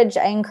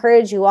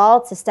encourage you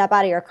all to step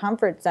out of your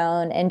comfort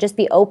zone and just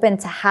be open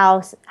to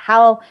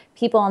how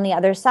people on the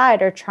other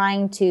side are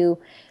trying to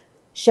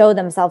show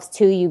themselves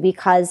to you,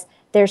 because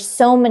there's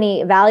so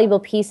many valuable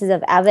pieces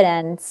of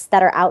evidence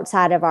that are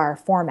outside of our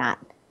format,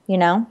 you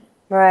know?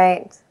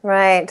 Right.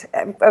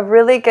 A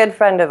really good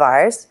friend of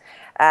ours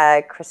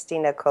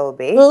Christina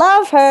Colby.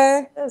 Love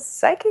her.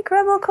 Psychic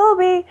Rebel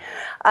Colby.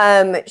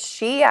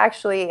 She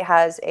actually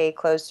has a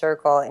closed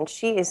circle, and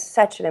she is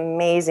such an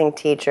amazing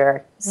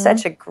teacher,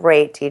 such a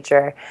great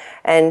teacher.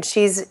 And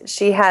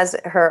she has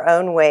her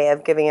own way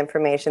of giving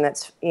information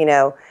that's,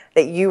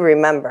 that you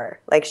remember.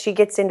 Like, she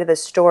gets into the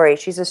story.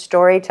 She's a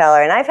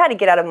storyteller. And I've had to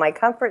get out of my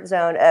comfort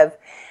zone of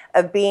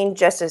being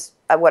just as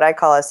what I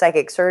call a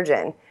psychic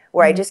surgeon,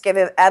 where I just give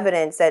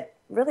evidence that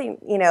really,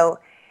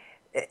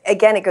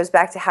 again, it goes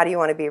back to how do you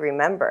want to be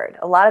remembered?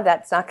 A lot of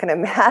that's not going to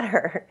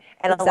matter.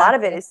 And a lot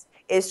of it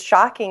is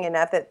shocking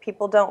enough that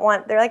people don't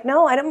want, they're like,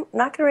 no, I'm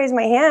not going to raise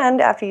my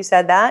hand after you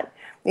said that,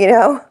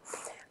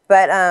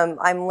 But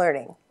I'm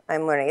learning.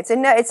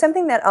 It's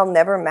something that I'll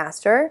never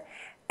master.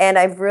 And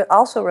I've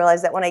also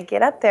realized that when I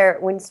get up there,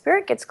 when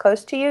spirit gets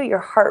close to you, your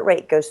heart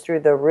rate goes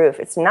through the roof.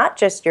 It's not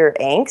just your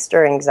angst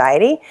or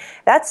anxiety.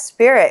 That's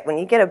spirit. When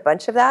you get a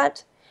bunch of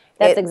that.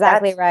 That's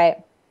exactly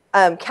right.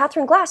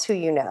 Catherine Glass, who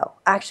you know,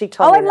 actually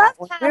told me I love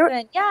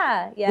Catherine.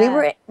 Yeah.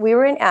 We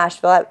were in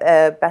Asheville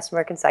at Best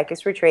American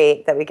Psychics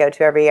Retreat that we go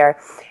to every year,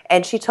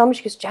 and she told me,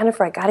 she goes,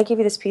 Jennifer, I got to give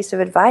you this piece of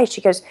advice.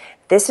 She goes,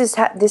 this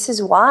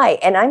is why,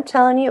 and I'm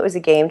telling you, it was a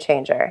game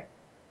changer.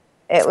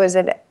 It was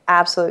an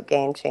absolute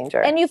game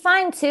changer. And you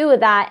find, too,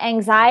 that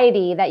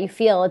anxiety that you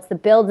feel, it's the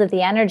build of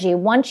the energy.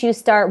 Once you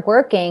start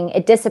working,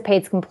 it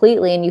dissipates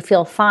completely and you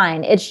feel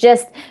fine. It's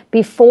just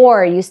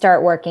before you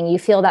start working, you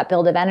feel that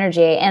build of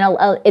energy. And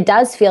it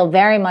does feel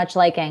very much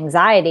like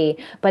anxiety.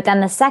 But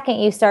then the second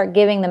you start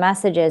giving the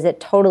messages, it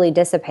totally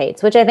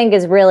dissipates, which I think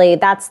is really,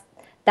 that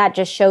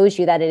just shows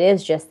you that it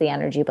is just the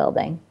energy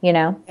building,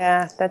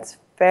 Yeah, that's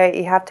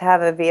you have to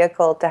have a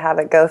vehicle to have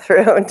it go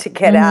through and to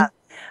get out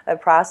a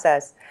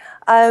process.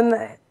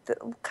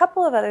 A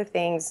couple of other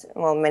things,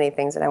 many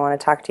things that I want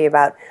to talk to you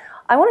about.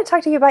 I want to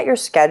talk to you about your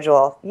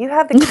schedule. You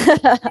have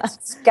the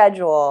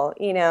schedule,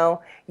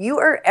 you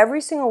are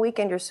every single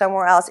weekend you're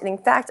somewhere else. And in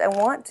fact, I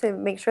want to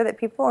make sure that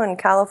people in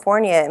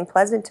California, in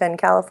Pleasanton,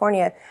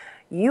 California,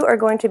 you are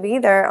going to be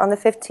there on the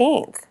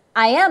 15th.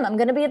 I am. I'm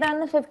going to be there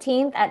on the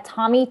 15th at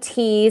Tommy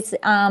T's.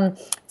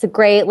 It's a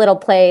great little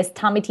place.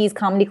 Tommy T's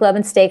Comedy Club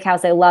and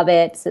Steakhouse. I love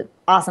it. It's an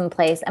awesome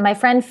place. And my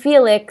friend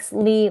Felix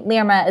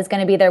Lierma is going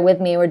to be there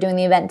with me. We're doing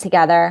the event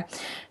together.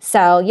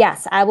 So,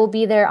 yes, I will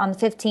be there on the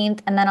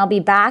 15th. And then I'll be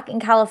back in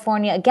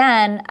California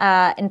again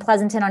in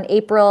Pleasanton on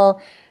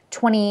April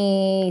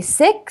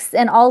 26th.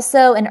 And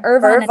also in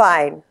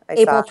Irvine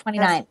April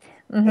 29th.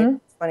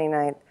 April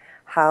 29th.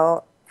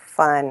 How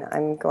fun.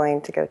 I'm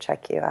going to go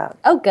check you out.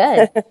 Oh,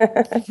 good.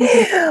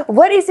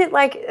 What is it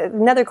like?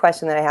 Another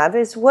question that I have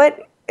is,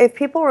 what if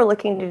people were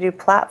looking to do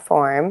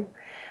platform,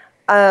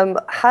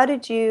 how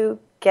did you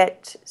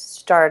get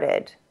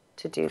started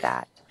to do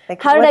that?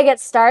 Like, how did I get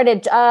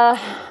started? Go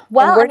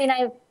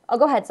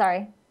ahead.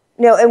 Sorry.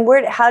 No,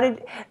 and how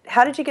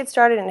did you get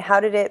started, and how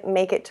did it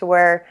make it to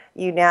where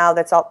you now,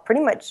 that's all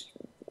pretty much,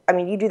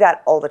 you do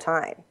that all the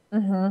time.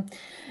 Mm-hmm.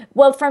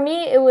 Well, for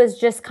me, it was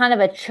just kind of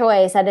a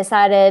choice. I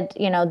decided,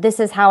 this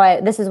is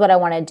what I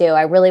want to do.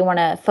 I really want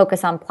to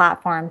focus on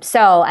platform.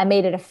 So I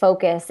made it a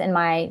focus in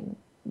my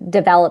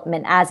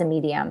development as a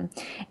medium.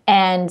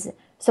 And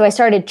so I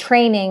started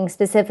training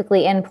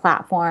specifically in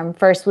platform,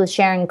 first with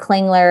Sharon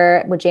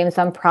Klingler, with James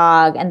Van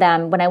Praagh. And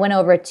then when I went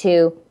over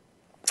to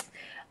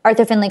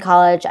Arthur Findlay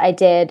College, I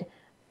did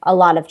a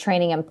lot of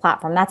training in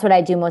platform. That's what I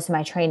do most of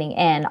my training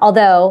in.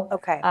 Although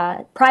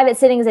private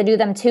sittings, I do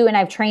them too, and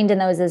I've trained in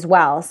those as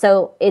well.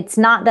 So it's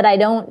not that I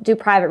don't do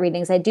private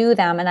readings. I do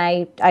them,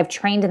 and I've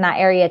trained in that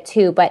area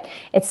too. But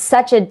it's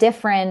such a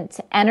different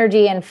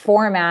energy and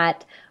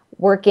format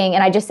working.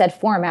 And I just said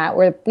format,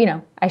 where,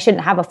 I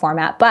shouldn't have a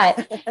format,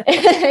 but,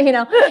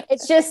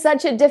 it's just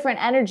such a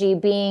different energy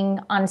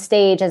being on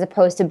stage as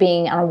opposed to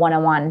being on a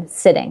one-on-one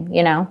sitting,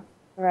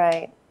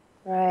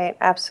 Right,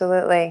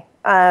 absolutely.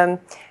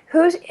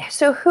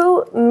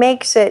 Who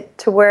makes it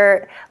to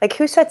where,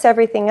 who sets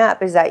everything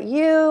up? Is that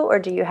you, or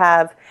do you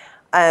have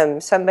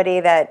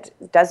somebody that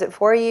does it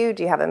for you?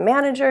 Do you have a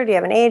manager? Do you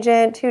have an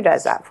agent? Who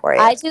does that for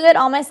you? I do it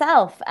all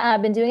myself.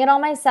 I've been doing it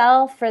all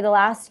myself for the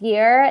last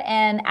year,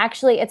 and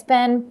actually I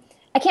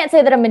can't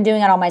say that I've been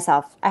doing it all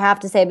myself, I have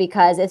to say,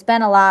 because it's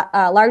been a lot,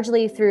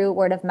 largely through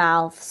word of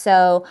mouth.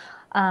 So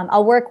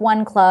I'll work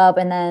one club,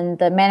 and then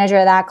the manager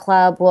of that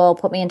club will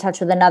put me in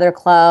touch with another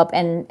club,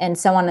 and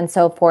so on and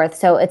so forth.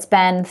 So it's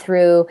been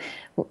through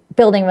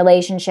building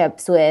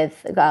relationships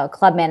with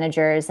club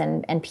managers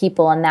and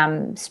people, and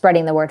them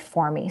spreading the word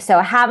for me. So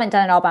I haven't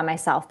done it all by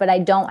myself, but I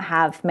don't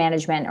have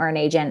management or an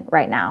agent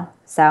right now.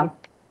 So.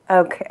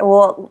 Okay.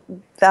 Well,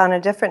 on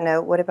a different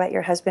note, what about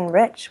your husband,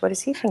 Rich? What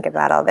does he think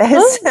about all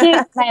this?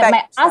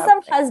 My awesome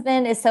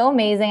husband is so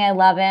amazing. I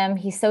love him.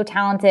 He's so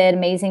talented,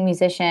 amazing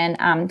musician.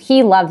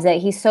 He loves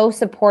it. He's so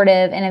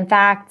supportive. And in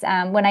fact,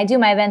 when I do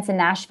my events in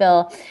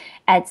Nashville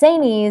at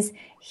Zanies,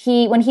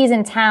 when he's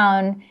in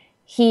town,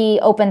 he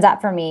opens up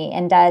for me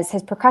and does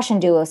his percussion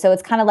duo. So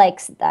it's kind of like,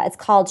 it's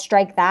called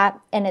Strike That,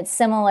 and it's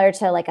similar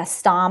to like a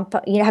stomp.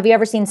 Have you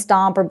ever seen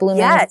Stomp or Blue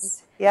Man?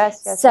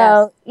 Yes.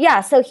 So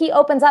he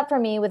opens up for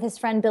me with his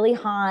friend Billy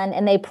Hahn,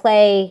 and they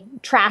play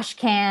trash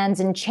cans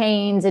and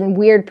chains and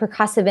weird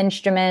percussive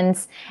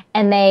instruments,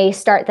 and they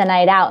start the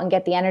night out and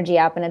get the energy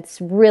up, and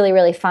it's really,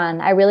 really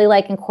fun. I really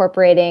like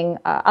incorporating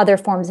other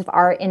forms of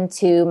art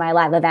into my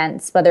live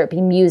events, whether it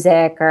be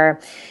music or,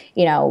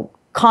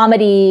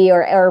 comedy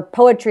or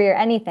poetry or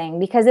anything,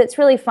 because it's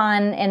really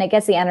fun and it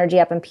gets the energy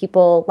up and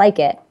people like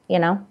it,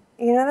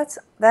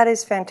 that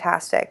is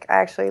fantastic. I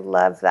actually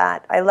love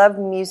that. I love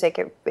music.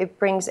 It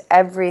brings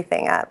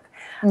everything up.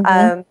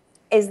 Mm-hmm.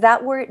 Is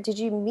that did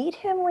you meet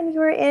him when you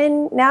were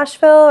in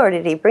Nashville, or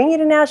did he bring you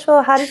to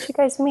Nashville? How did you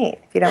guys meet,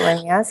 if you don't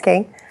mind me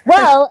asking?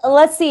 Well,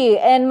 let's see.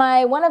 In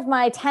one of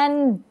my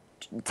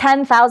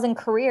 10,000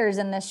 careers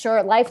in this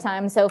short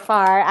lifetime so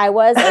far, I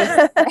was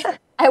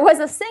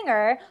a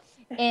singer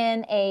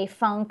in a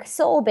funk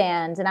soul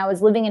band, and I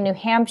was living in New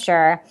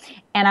Hampshire,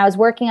 and I was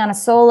working on a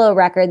solo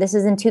record. This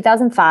is in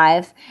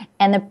 2005,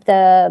 and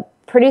the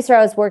producer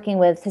I was working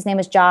with, his name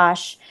is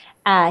Josh.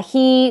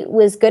 He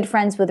was good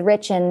friends with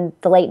Rich in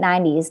the late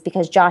 90s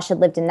because Josh had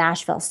lived in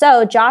Nashville.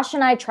 So Josh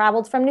and I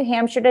traveled from New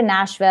Hampshire to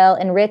Nashville,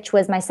 and Rich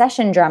was my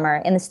session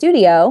drummer in the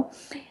studio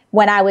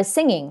when I was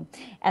singing.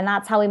 And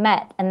that's how we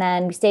met. And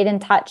then we stayed in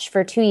touch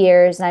for 2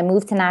 years, and I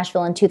moved to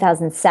Nashville in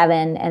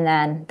 2007, and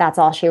then that's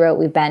all she wrote.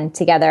 We've been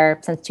together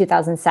since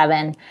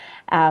 2007,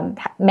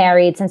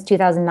 married since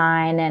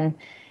 2009, and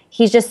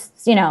he's just,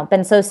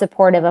 been so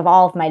supportive of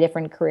all of my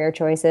different career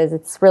choices.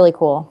 It's really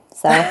cool.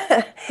 So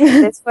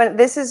this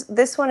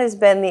one has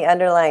been the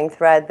underlying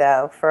thread,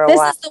 though, for a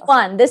while. This is the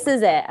one. This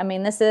is it. I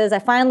mean, I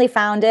finally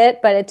found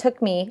it, but it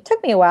took me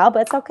a while,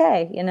 but it's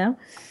okay,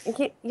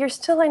 You're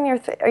still in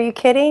are you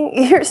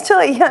kidding? You're still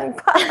a young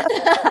pop.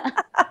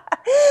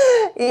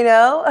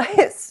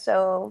 It's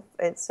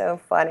so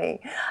funny.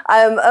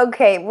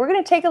 Okay, we're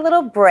going to take a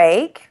little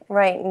break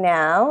right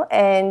now,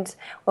 and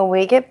when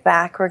we get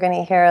back, we're going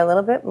to hear a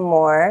little bit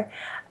more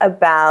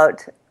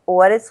about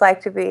what it's like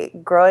to be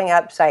growing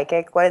up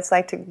psychic, what it's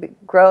like to be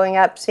growing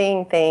up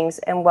seeing things,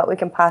 and what we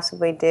can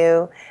possibly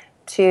do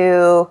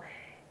to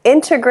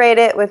integrate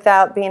it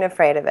without being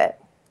afraid of it.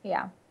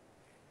 Yeah.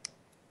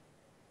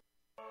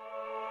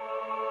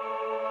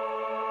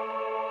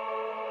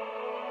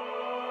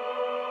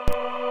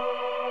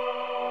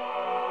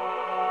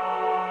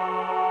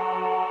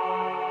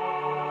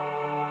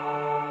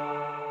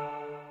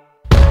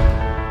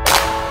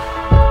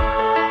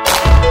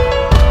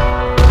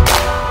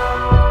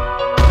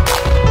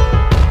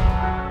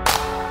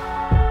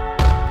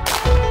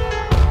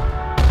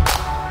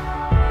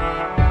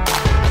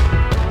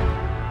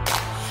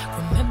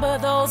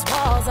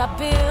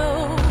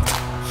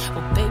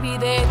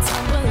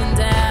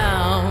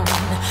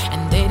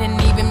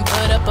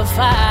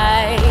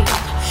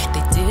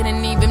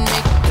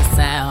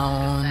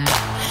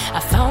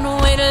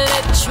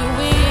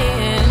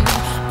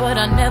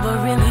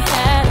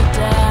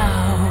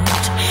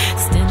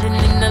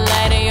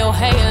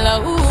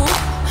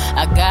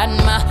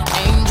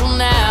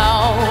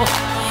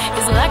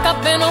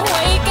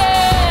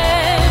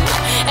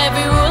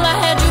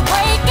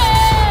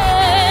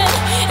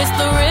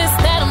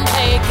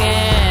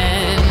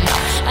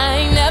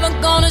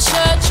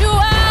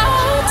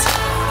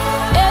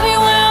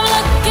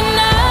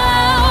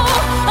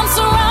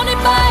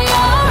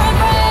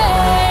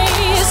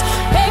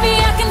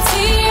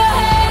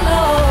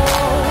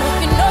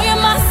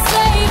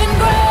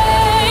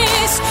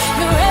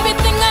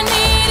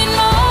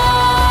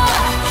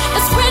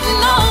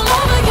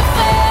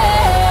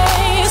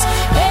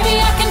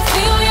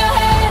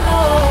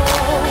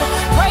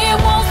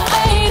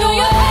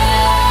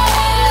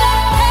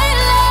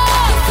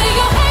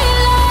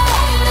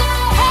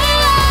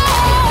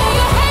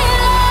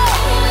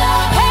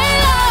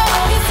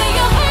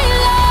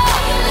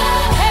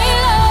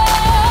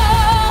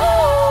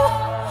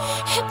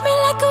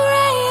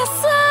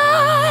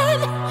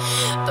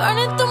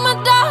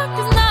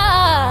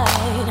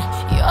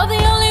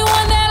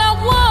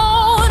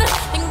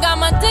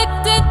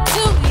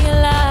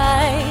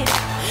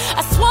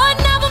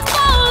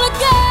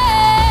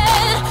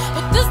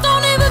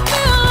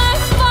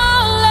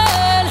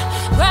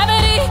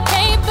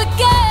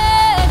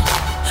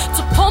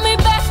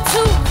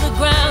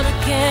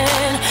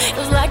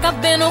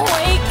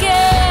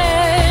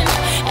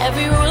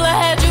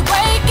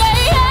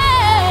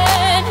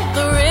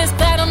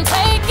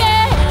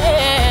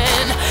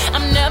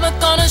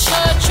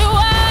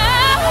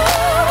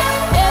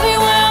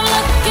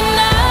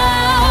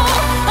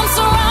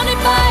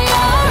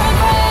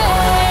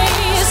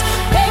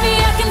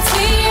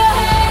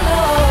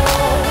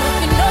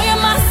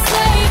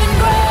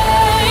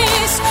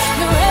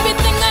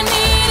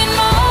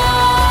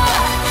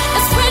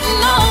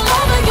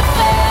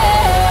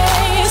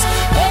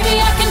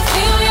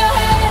 Feel ya.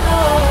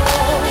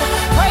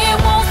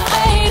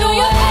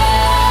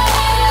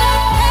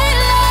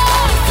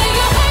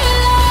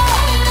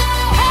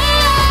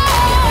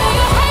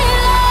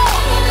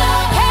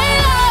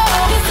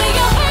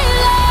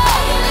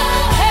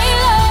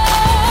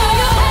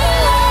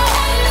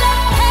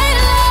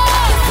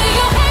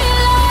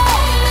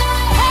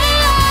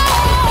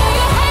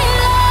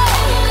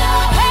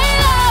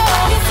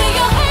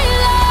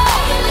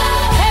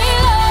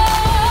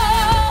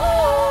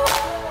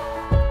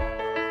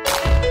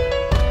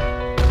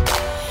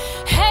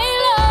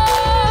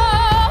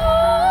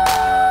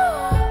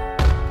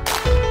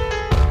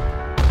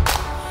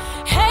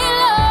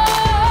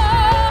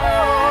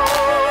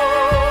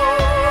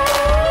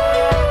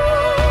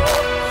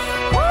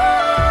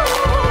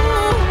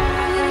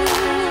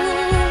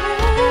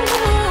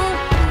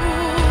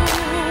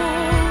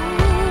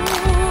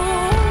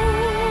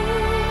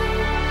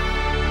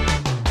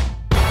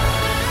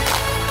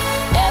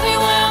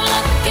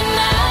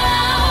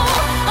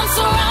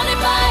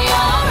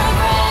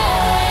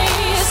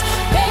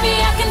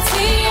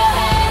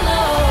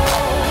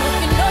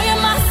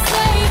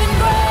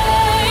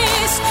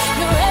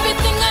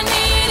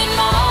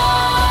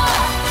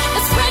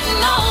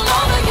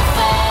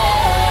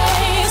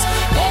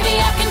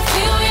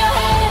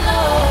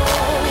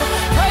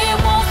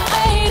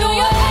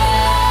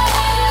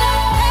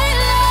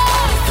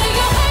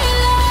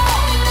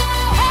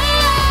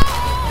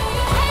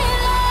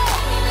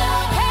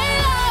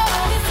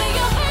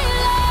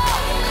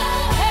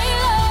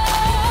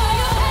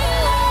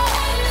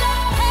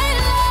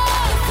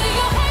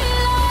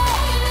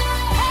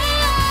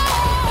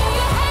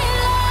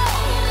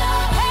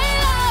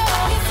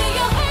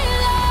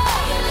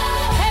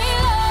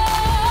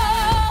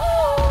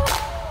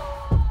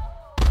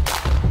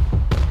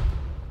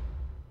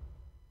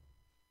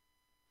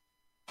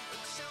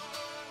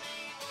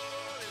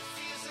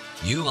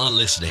 You are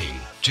listening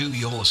to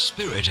your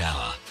Spirit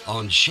Hour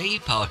on Shay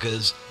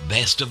Parker's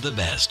Best of the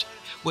Best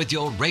with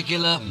your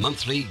regular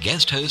monthly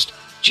guest host,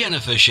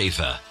 Jennifer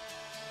Schaefer.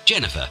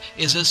 Jennifer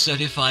is a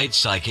certified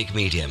psychic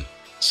medium,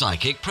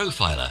 psychic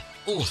profiler,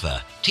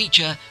 author,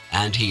 teacher,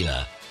 and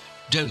healer.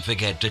 Don't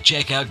forget to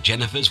check out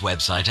Jennifer's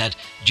website at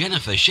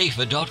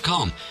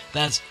jenniferschaefer.com.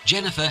 That's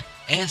Jennifer,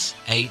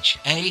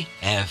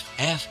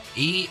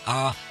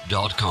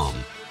 SHAFFER.com.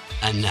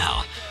 And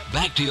now,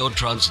 back to your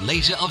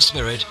translator of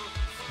spirit,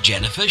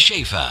 Jennifer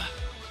Schaefer.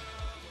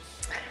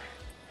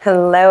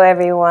 Hello,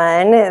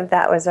 everyone.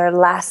 That was our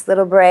last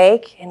little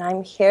break, and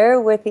I'm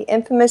here with the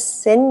infamous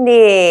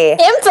Cindy.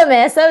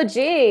 Infamous, oh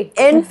gee.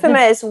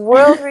 Infamous,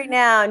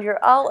 world-renowned.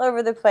 You're all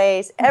over the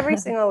place every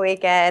single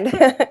weekend.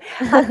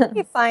 How can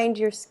you find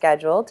your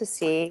schedule to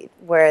see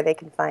where they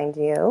can find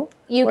you?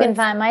 You can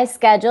find my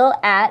schedule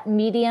at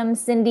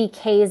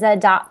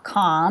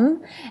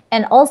mediumcindykeza.com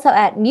and also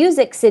at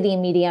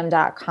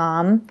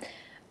musiccitymedium.com.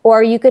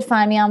 Or you could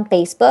find me on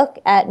Facebook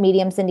at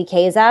Medium Cindy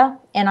Keza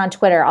and on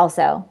Twitter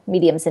also,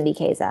 Medium Cindy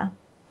Keza.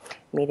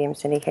 Medium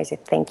Cindy Keza,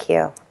 thank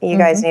you. You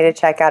guys need to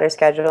check out her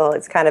schedule.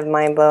 It's kind of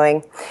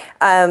mind-blowing.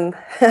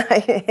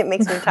 It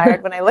makes me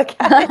tired when I look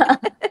at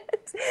it.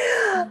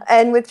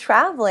 And with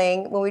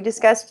traveling, when we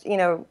discussed,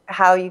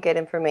 how you get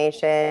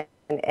information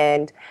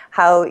and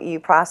how you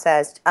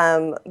processed,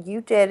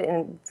 you did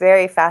a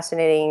very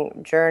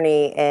fascinating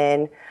journey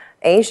in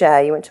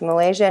Asia. You went to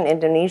Malaysia and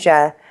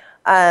Indonesia.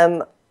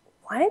 Why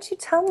don't you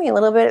tell me a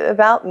little bit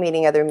about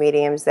meeting other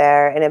mediums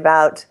there and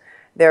about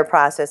their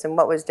process and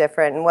what was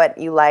different and what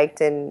you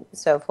liked and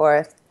so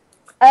forth?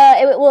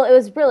 It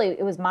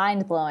was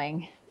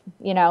mind-blowing.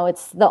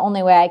 It's the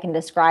only way I can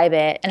describe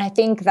it. And I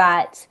think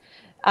that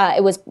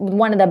it was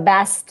one of the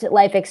best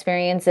life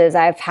experiences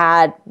I've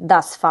had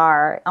thus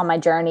far on my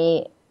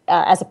journey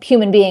as a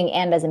human being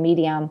and as a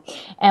medium.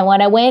 And when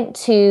I went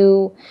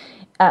to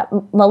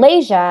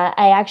Malaysia,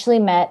 I actually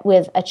met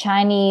with a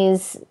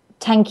Chinese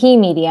Tenki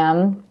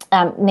medium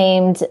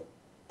named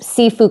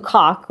Sifu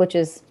Kok, which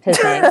is his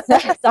name.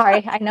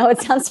 Sorry, I know it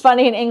sounds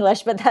funny in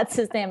English, but that's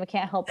his name. I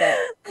can't help it.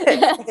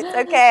 It's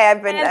okay.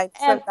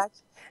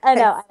 I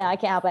know, I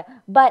can't help it.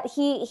 But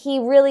he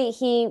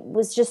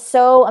was just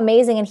so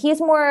amazing, and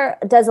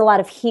does a lot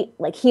of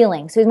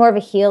healing. So he's more of a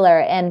healer,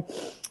 and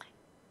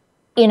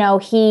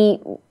he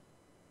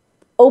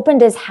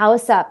opened his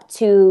house up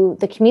to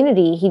the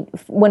community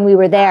when we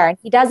were there.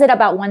 He does it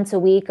about once a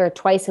week or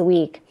twice a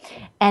week.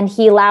 And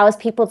he allows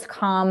people to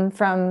come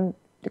from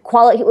it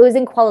was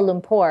in Kuala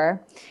Lumpur.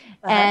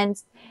 And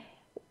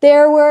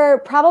there were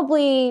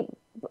probably,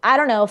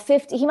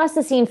 50, he must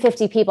have seen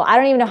 50 people. I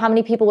don't even know how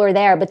many people were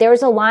there, but there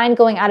was a line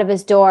going out of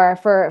his door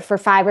for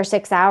 5 or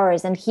 6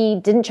 hours, and he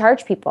didn't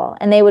charge people.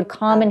 And they would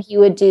come and he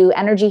would do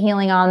energy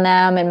healing on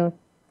them,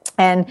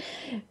 and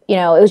it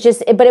was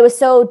just, but it was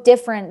so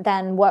different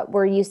than what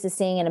we're used to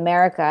seeing in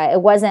America.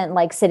 It wasn't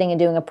like sitting and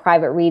doing a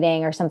private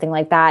reading or something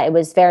like that. It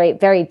was very,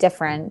 very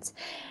different.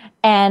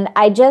 And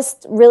I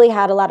just really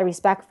had a lot of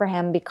respect for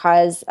him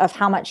because of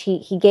how much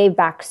he gave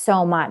back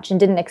so much and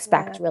didn't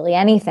expect really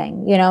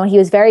anything. He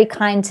was very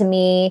kind to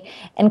me,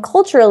 and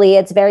culturally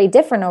it's very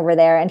different over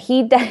there. And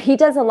he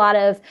does a lot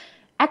of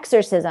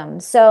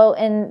exorcisms. So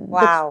in the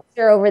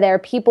culture over there,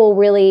 people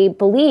really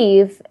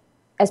believe,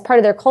 as part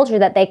of their culture,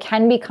 that they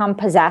can become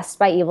possessed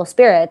by evil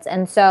spirits.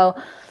 And so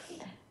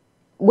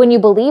when you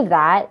believe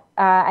that,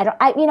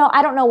 I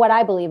don't know what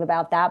I believe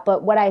about that,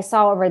 but what I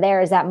saw over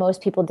there is that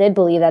most people did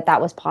believe that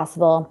was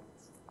possible.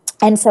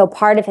 And so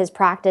part of his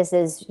practice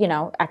is,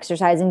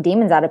 exorcising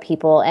demons out of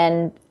people.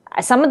 And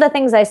some of the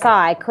things I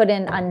saw, I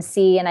couldn't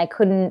unsee and I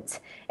couldn't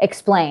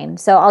explain.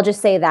 So I'll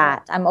just say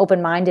that I'm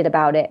open-minded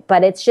about it,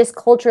 but it's just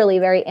culturally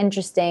very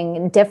interesting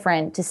and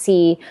different to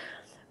see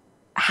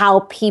how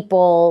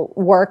people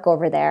work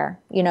over there.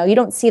 You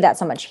don't see that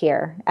so much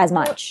here as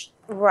much.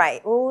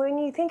 Right. Well, when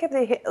you think of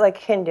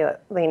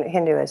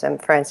Hinduism,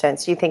 for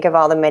instance, you think of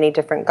all the many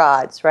different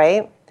gods,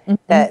 right,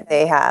 that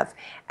they have.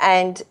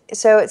 And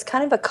so it's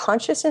kind of a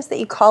consciousness that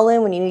you call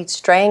in when you need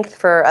strength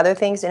for other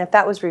things. And if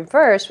that was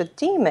reversed with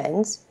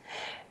demons,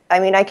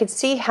 I could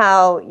see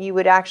how you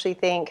would actually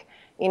think,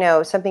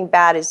 something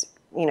bad is,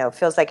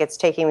 feels like it's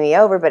taking me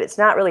over, but it's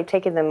not really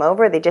taking them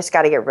over. They just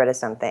got to get rid of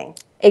something.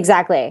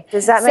 Exactly.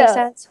 Does that make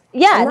sense?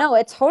 Yeah, no,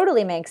 it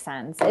totally makes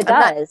sense. It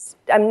does.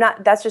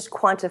 That's just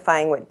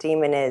quantifying what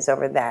demon is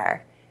over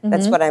there.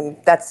 That's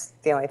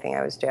the only thing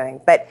I was doing.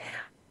 But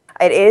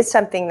it is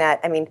something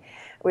that,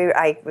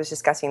 I was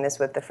discussing this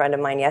with a friend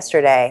of mine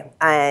yesterday,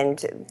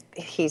 and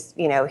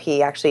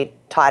he actually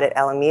taught at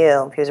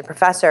LMU. He was a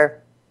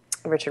professor,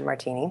 Richard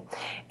Martini,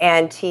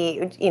 and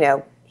he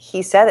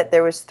said that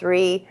there was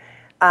three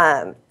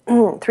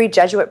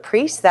Jesuit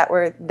priests that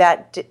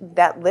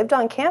lived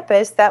on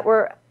campus that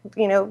were,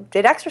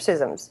 did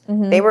exorcisms.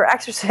 They were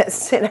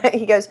exorcists. And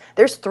he goes,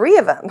 there's 3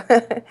 of them.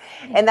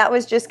 And that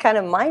was just kind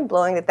of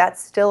mind-blowing that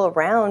that's still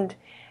around,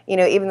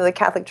 even though the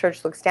Catholic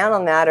Church looks down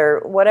on that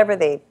or whatever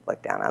they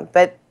look down on.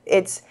 But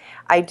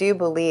I do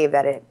believe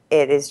that it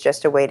is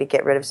just a way to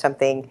get rid of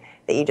something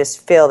that you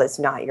just feel that's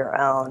not your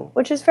own,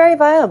 which is very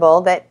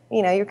viable, that,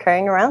 you're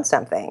carrying around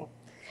something,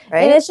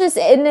 right?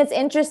 And it's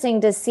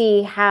interesting to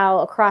see how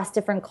across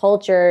different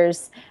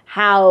cultures,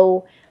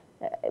 how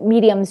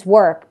mediums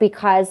work,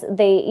 because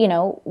they,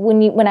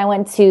 when I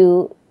went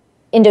to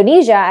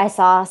Indonesia, I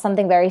saw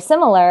something very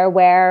similar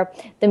where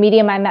the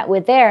medium I met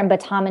with there in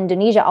Batam,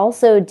 Indonesia,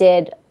 also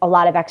did a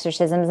lot of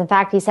exorcisms. In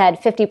fact, he said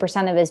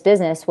 50% of his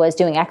business was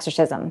doing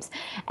exorcisms.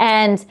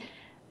 And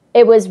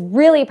it was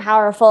really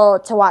powerful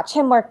to watch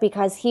him work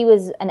because he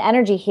was an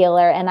energy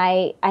healer. And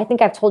I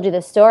think I've told you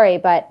this story,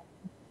 but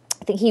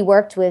I think he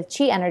worked with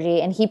chi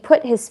energy, and he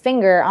put his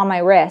finger on my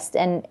wrist,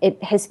 and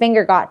his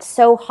finger got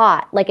so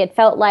hot. Like, it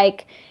felt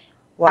like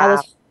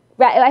wow.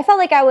 I felt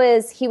like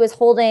he was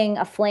holding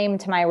a flame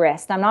to my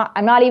wrist. I'm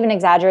not even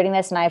exaggerating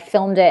this, and I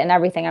filmed it and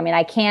everything. I mean,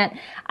 I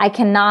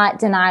cannot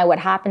deny what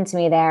happened to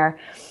me there.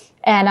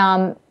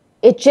 And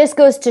it just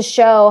goes to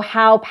show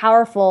how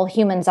powerful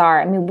humans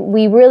are. I mean,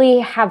 we really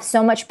have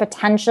so much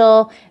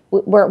potential.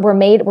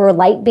 We're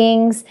light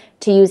beings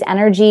to use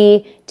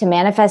energy to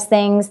manifest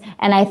things.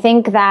 And I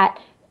think that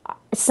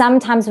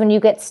sometimes when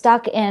you get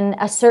stuck in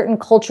a certain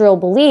cultural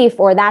belief,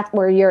 or that's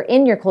where you're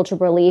in your cultural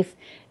belief,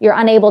 you're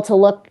unable to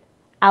look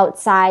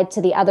outside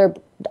to the other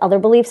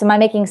beliefs. Am I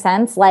making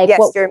sense? Yes,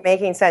 you're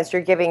making sense.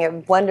 You're giving a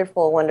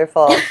wonderful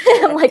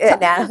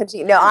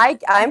analogy. No,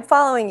 I'm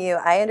following you.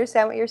 I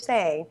understand what you're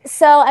saying.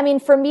 So, I mean,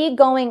 for me,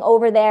 going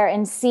over there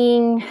and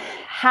seeing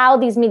how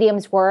these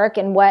mediums work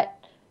and what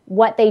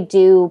they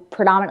do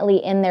predominantly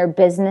in their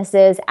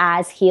businesses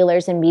as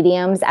healers and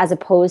mediums, as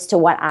opposed to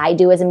what I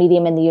do as a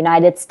medium in the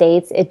United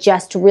States, it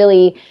just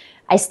really,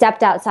 I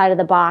stepped outside of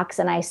the box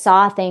and I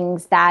saw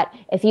things that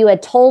if you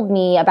had told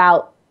me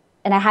about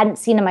and I hadn't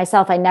seen it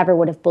myself, I never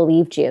would have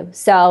believed you.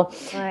 So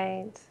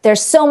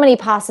There's so many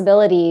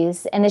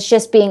possibilities, and it's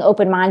just being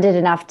open-minded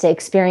enough to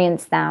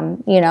experience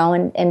them,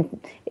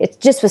 and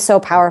it just was so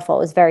powerful.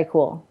 It was very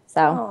cool.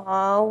 So.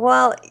 Oh,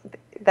 well,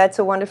 that's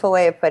a wonderful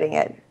way of putting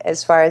it,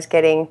 as far as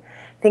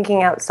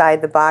thinking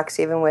outside the box,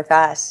 even with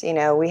us.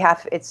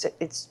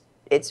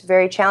 It's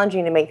very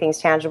challenging to make things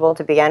tangible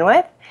to begin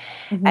with.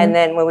 Mm-hmm. And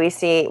then when we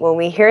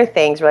hear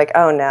things, we're like,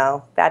 oh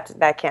no,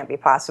 that can't be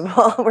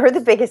possible. We're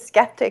the biggest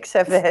skeptics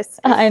of this.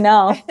 I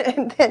know.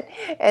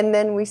 and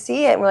then we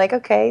see it and we're like,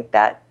 okay,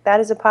 that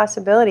is a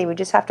possibility. We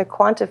just have to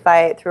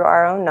quantify it through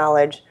our own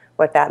knowledge,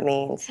 what that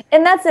means.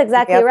 And that's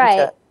exactly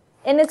right.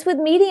 And it's with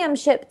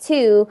mediumship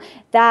too,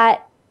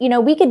 that,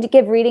 we could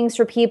give readings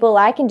for people.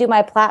 I can do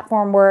my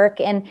platform work,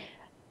 and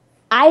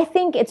I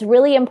think it's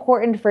really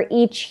important for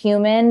each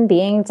human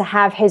being to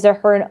have his or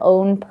her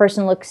own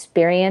personal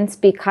experience,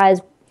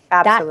 because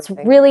that's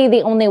really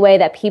the only way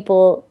that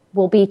people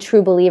will be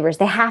true believers.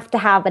 They have to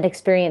have an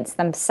experience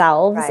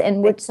themselves. Right.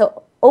 And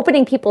so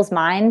opening people's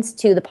minds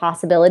to the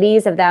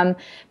possibilities of them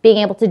being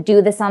able to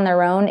do this on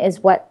their own is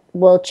what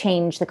will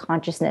change the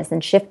consciousness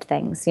and shift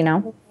things,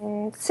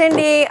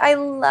 Cindy, I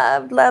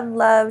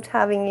loved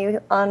having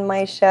you on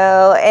my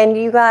show. And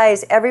you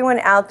guys, everyone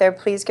out there,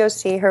 please go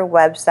see her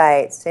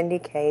website, Cindy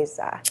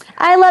Kaza.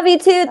 I love you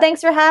too.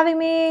 Thanks for having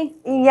me.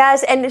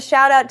 Yes, and a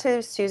shout out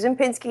to Susan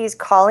Pinsky's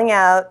Calling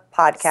Out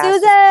podcast.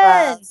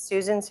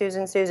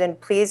 Susan.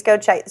 Please go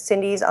check.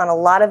 Cindy's on a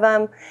lot of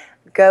them.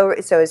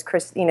 So is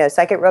Chris,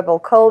 Psychic Rebel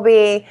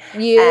Colby.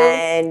 You.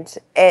 And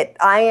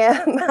I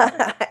am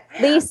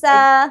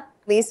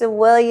Lisa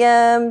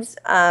Williams,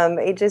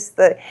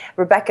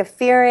 Rebecca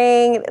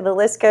Fearing, the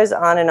list goes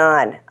on and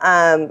on.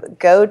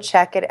 Go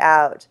check it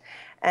out.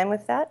 And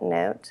with that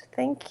note,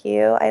 thank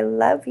you. I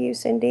love you,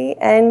 Cindy.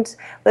 And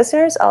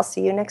listeners, I'll see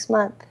you next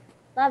month.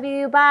 Love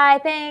you. Bye.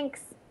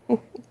 Thanks.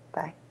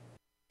 Bye.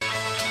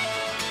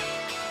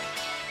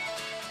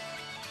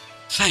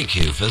 Thank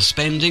you for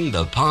spending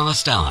the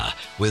past hour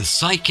with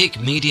psychic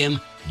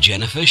medium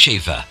Jennifer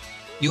Schaefer,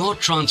 your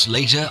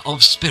translator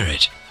of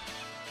spirit.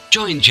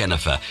 Join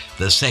Jennifer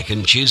the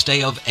second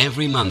Tuesday of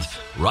every month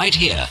right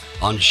here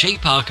on Shay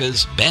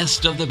Parker's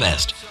Best of the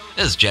Best,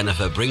 as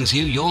Jennifer brings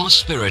you your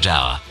Spirit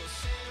Hour.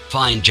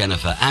 Find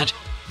Jennifer at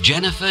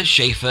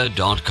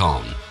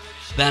jenniferschaefer.com.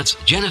 That's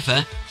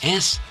Jennifer,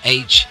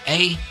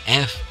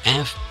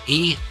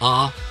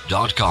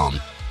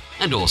 SHAFFER.com.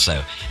 And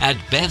also at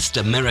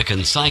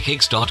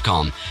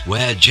bestamericanpsychics.com,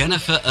 where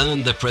Jennifer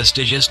earned the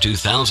prestigious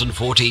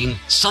 2014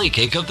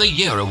 Psychic of the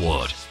Year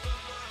Award.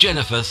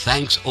 Jennifer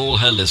thanks all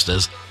her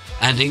listeners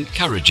and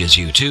encourages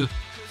you to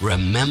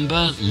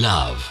remember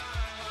love.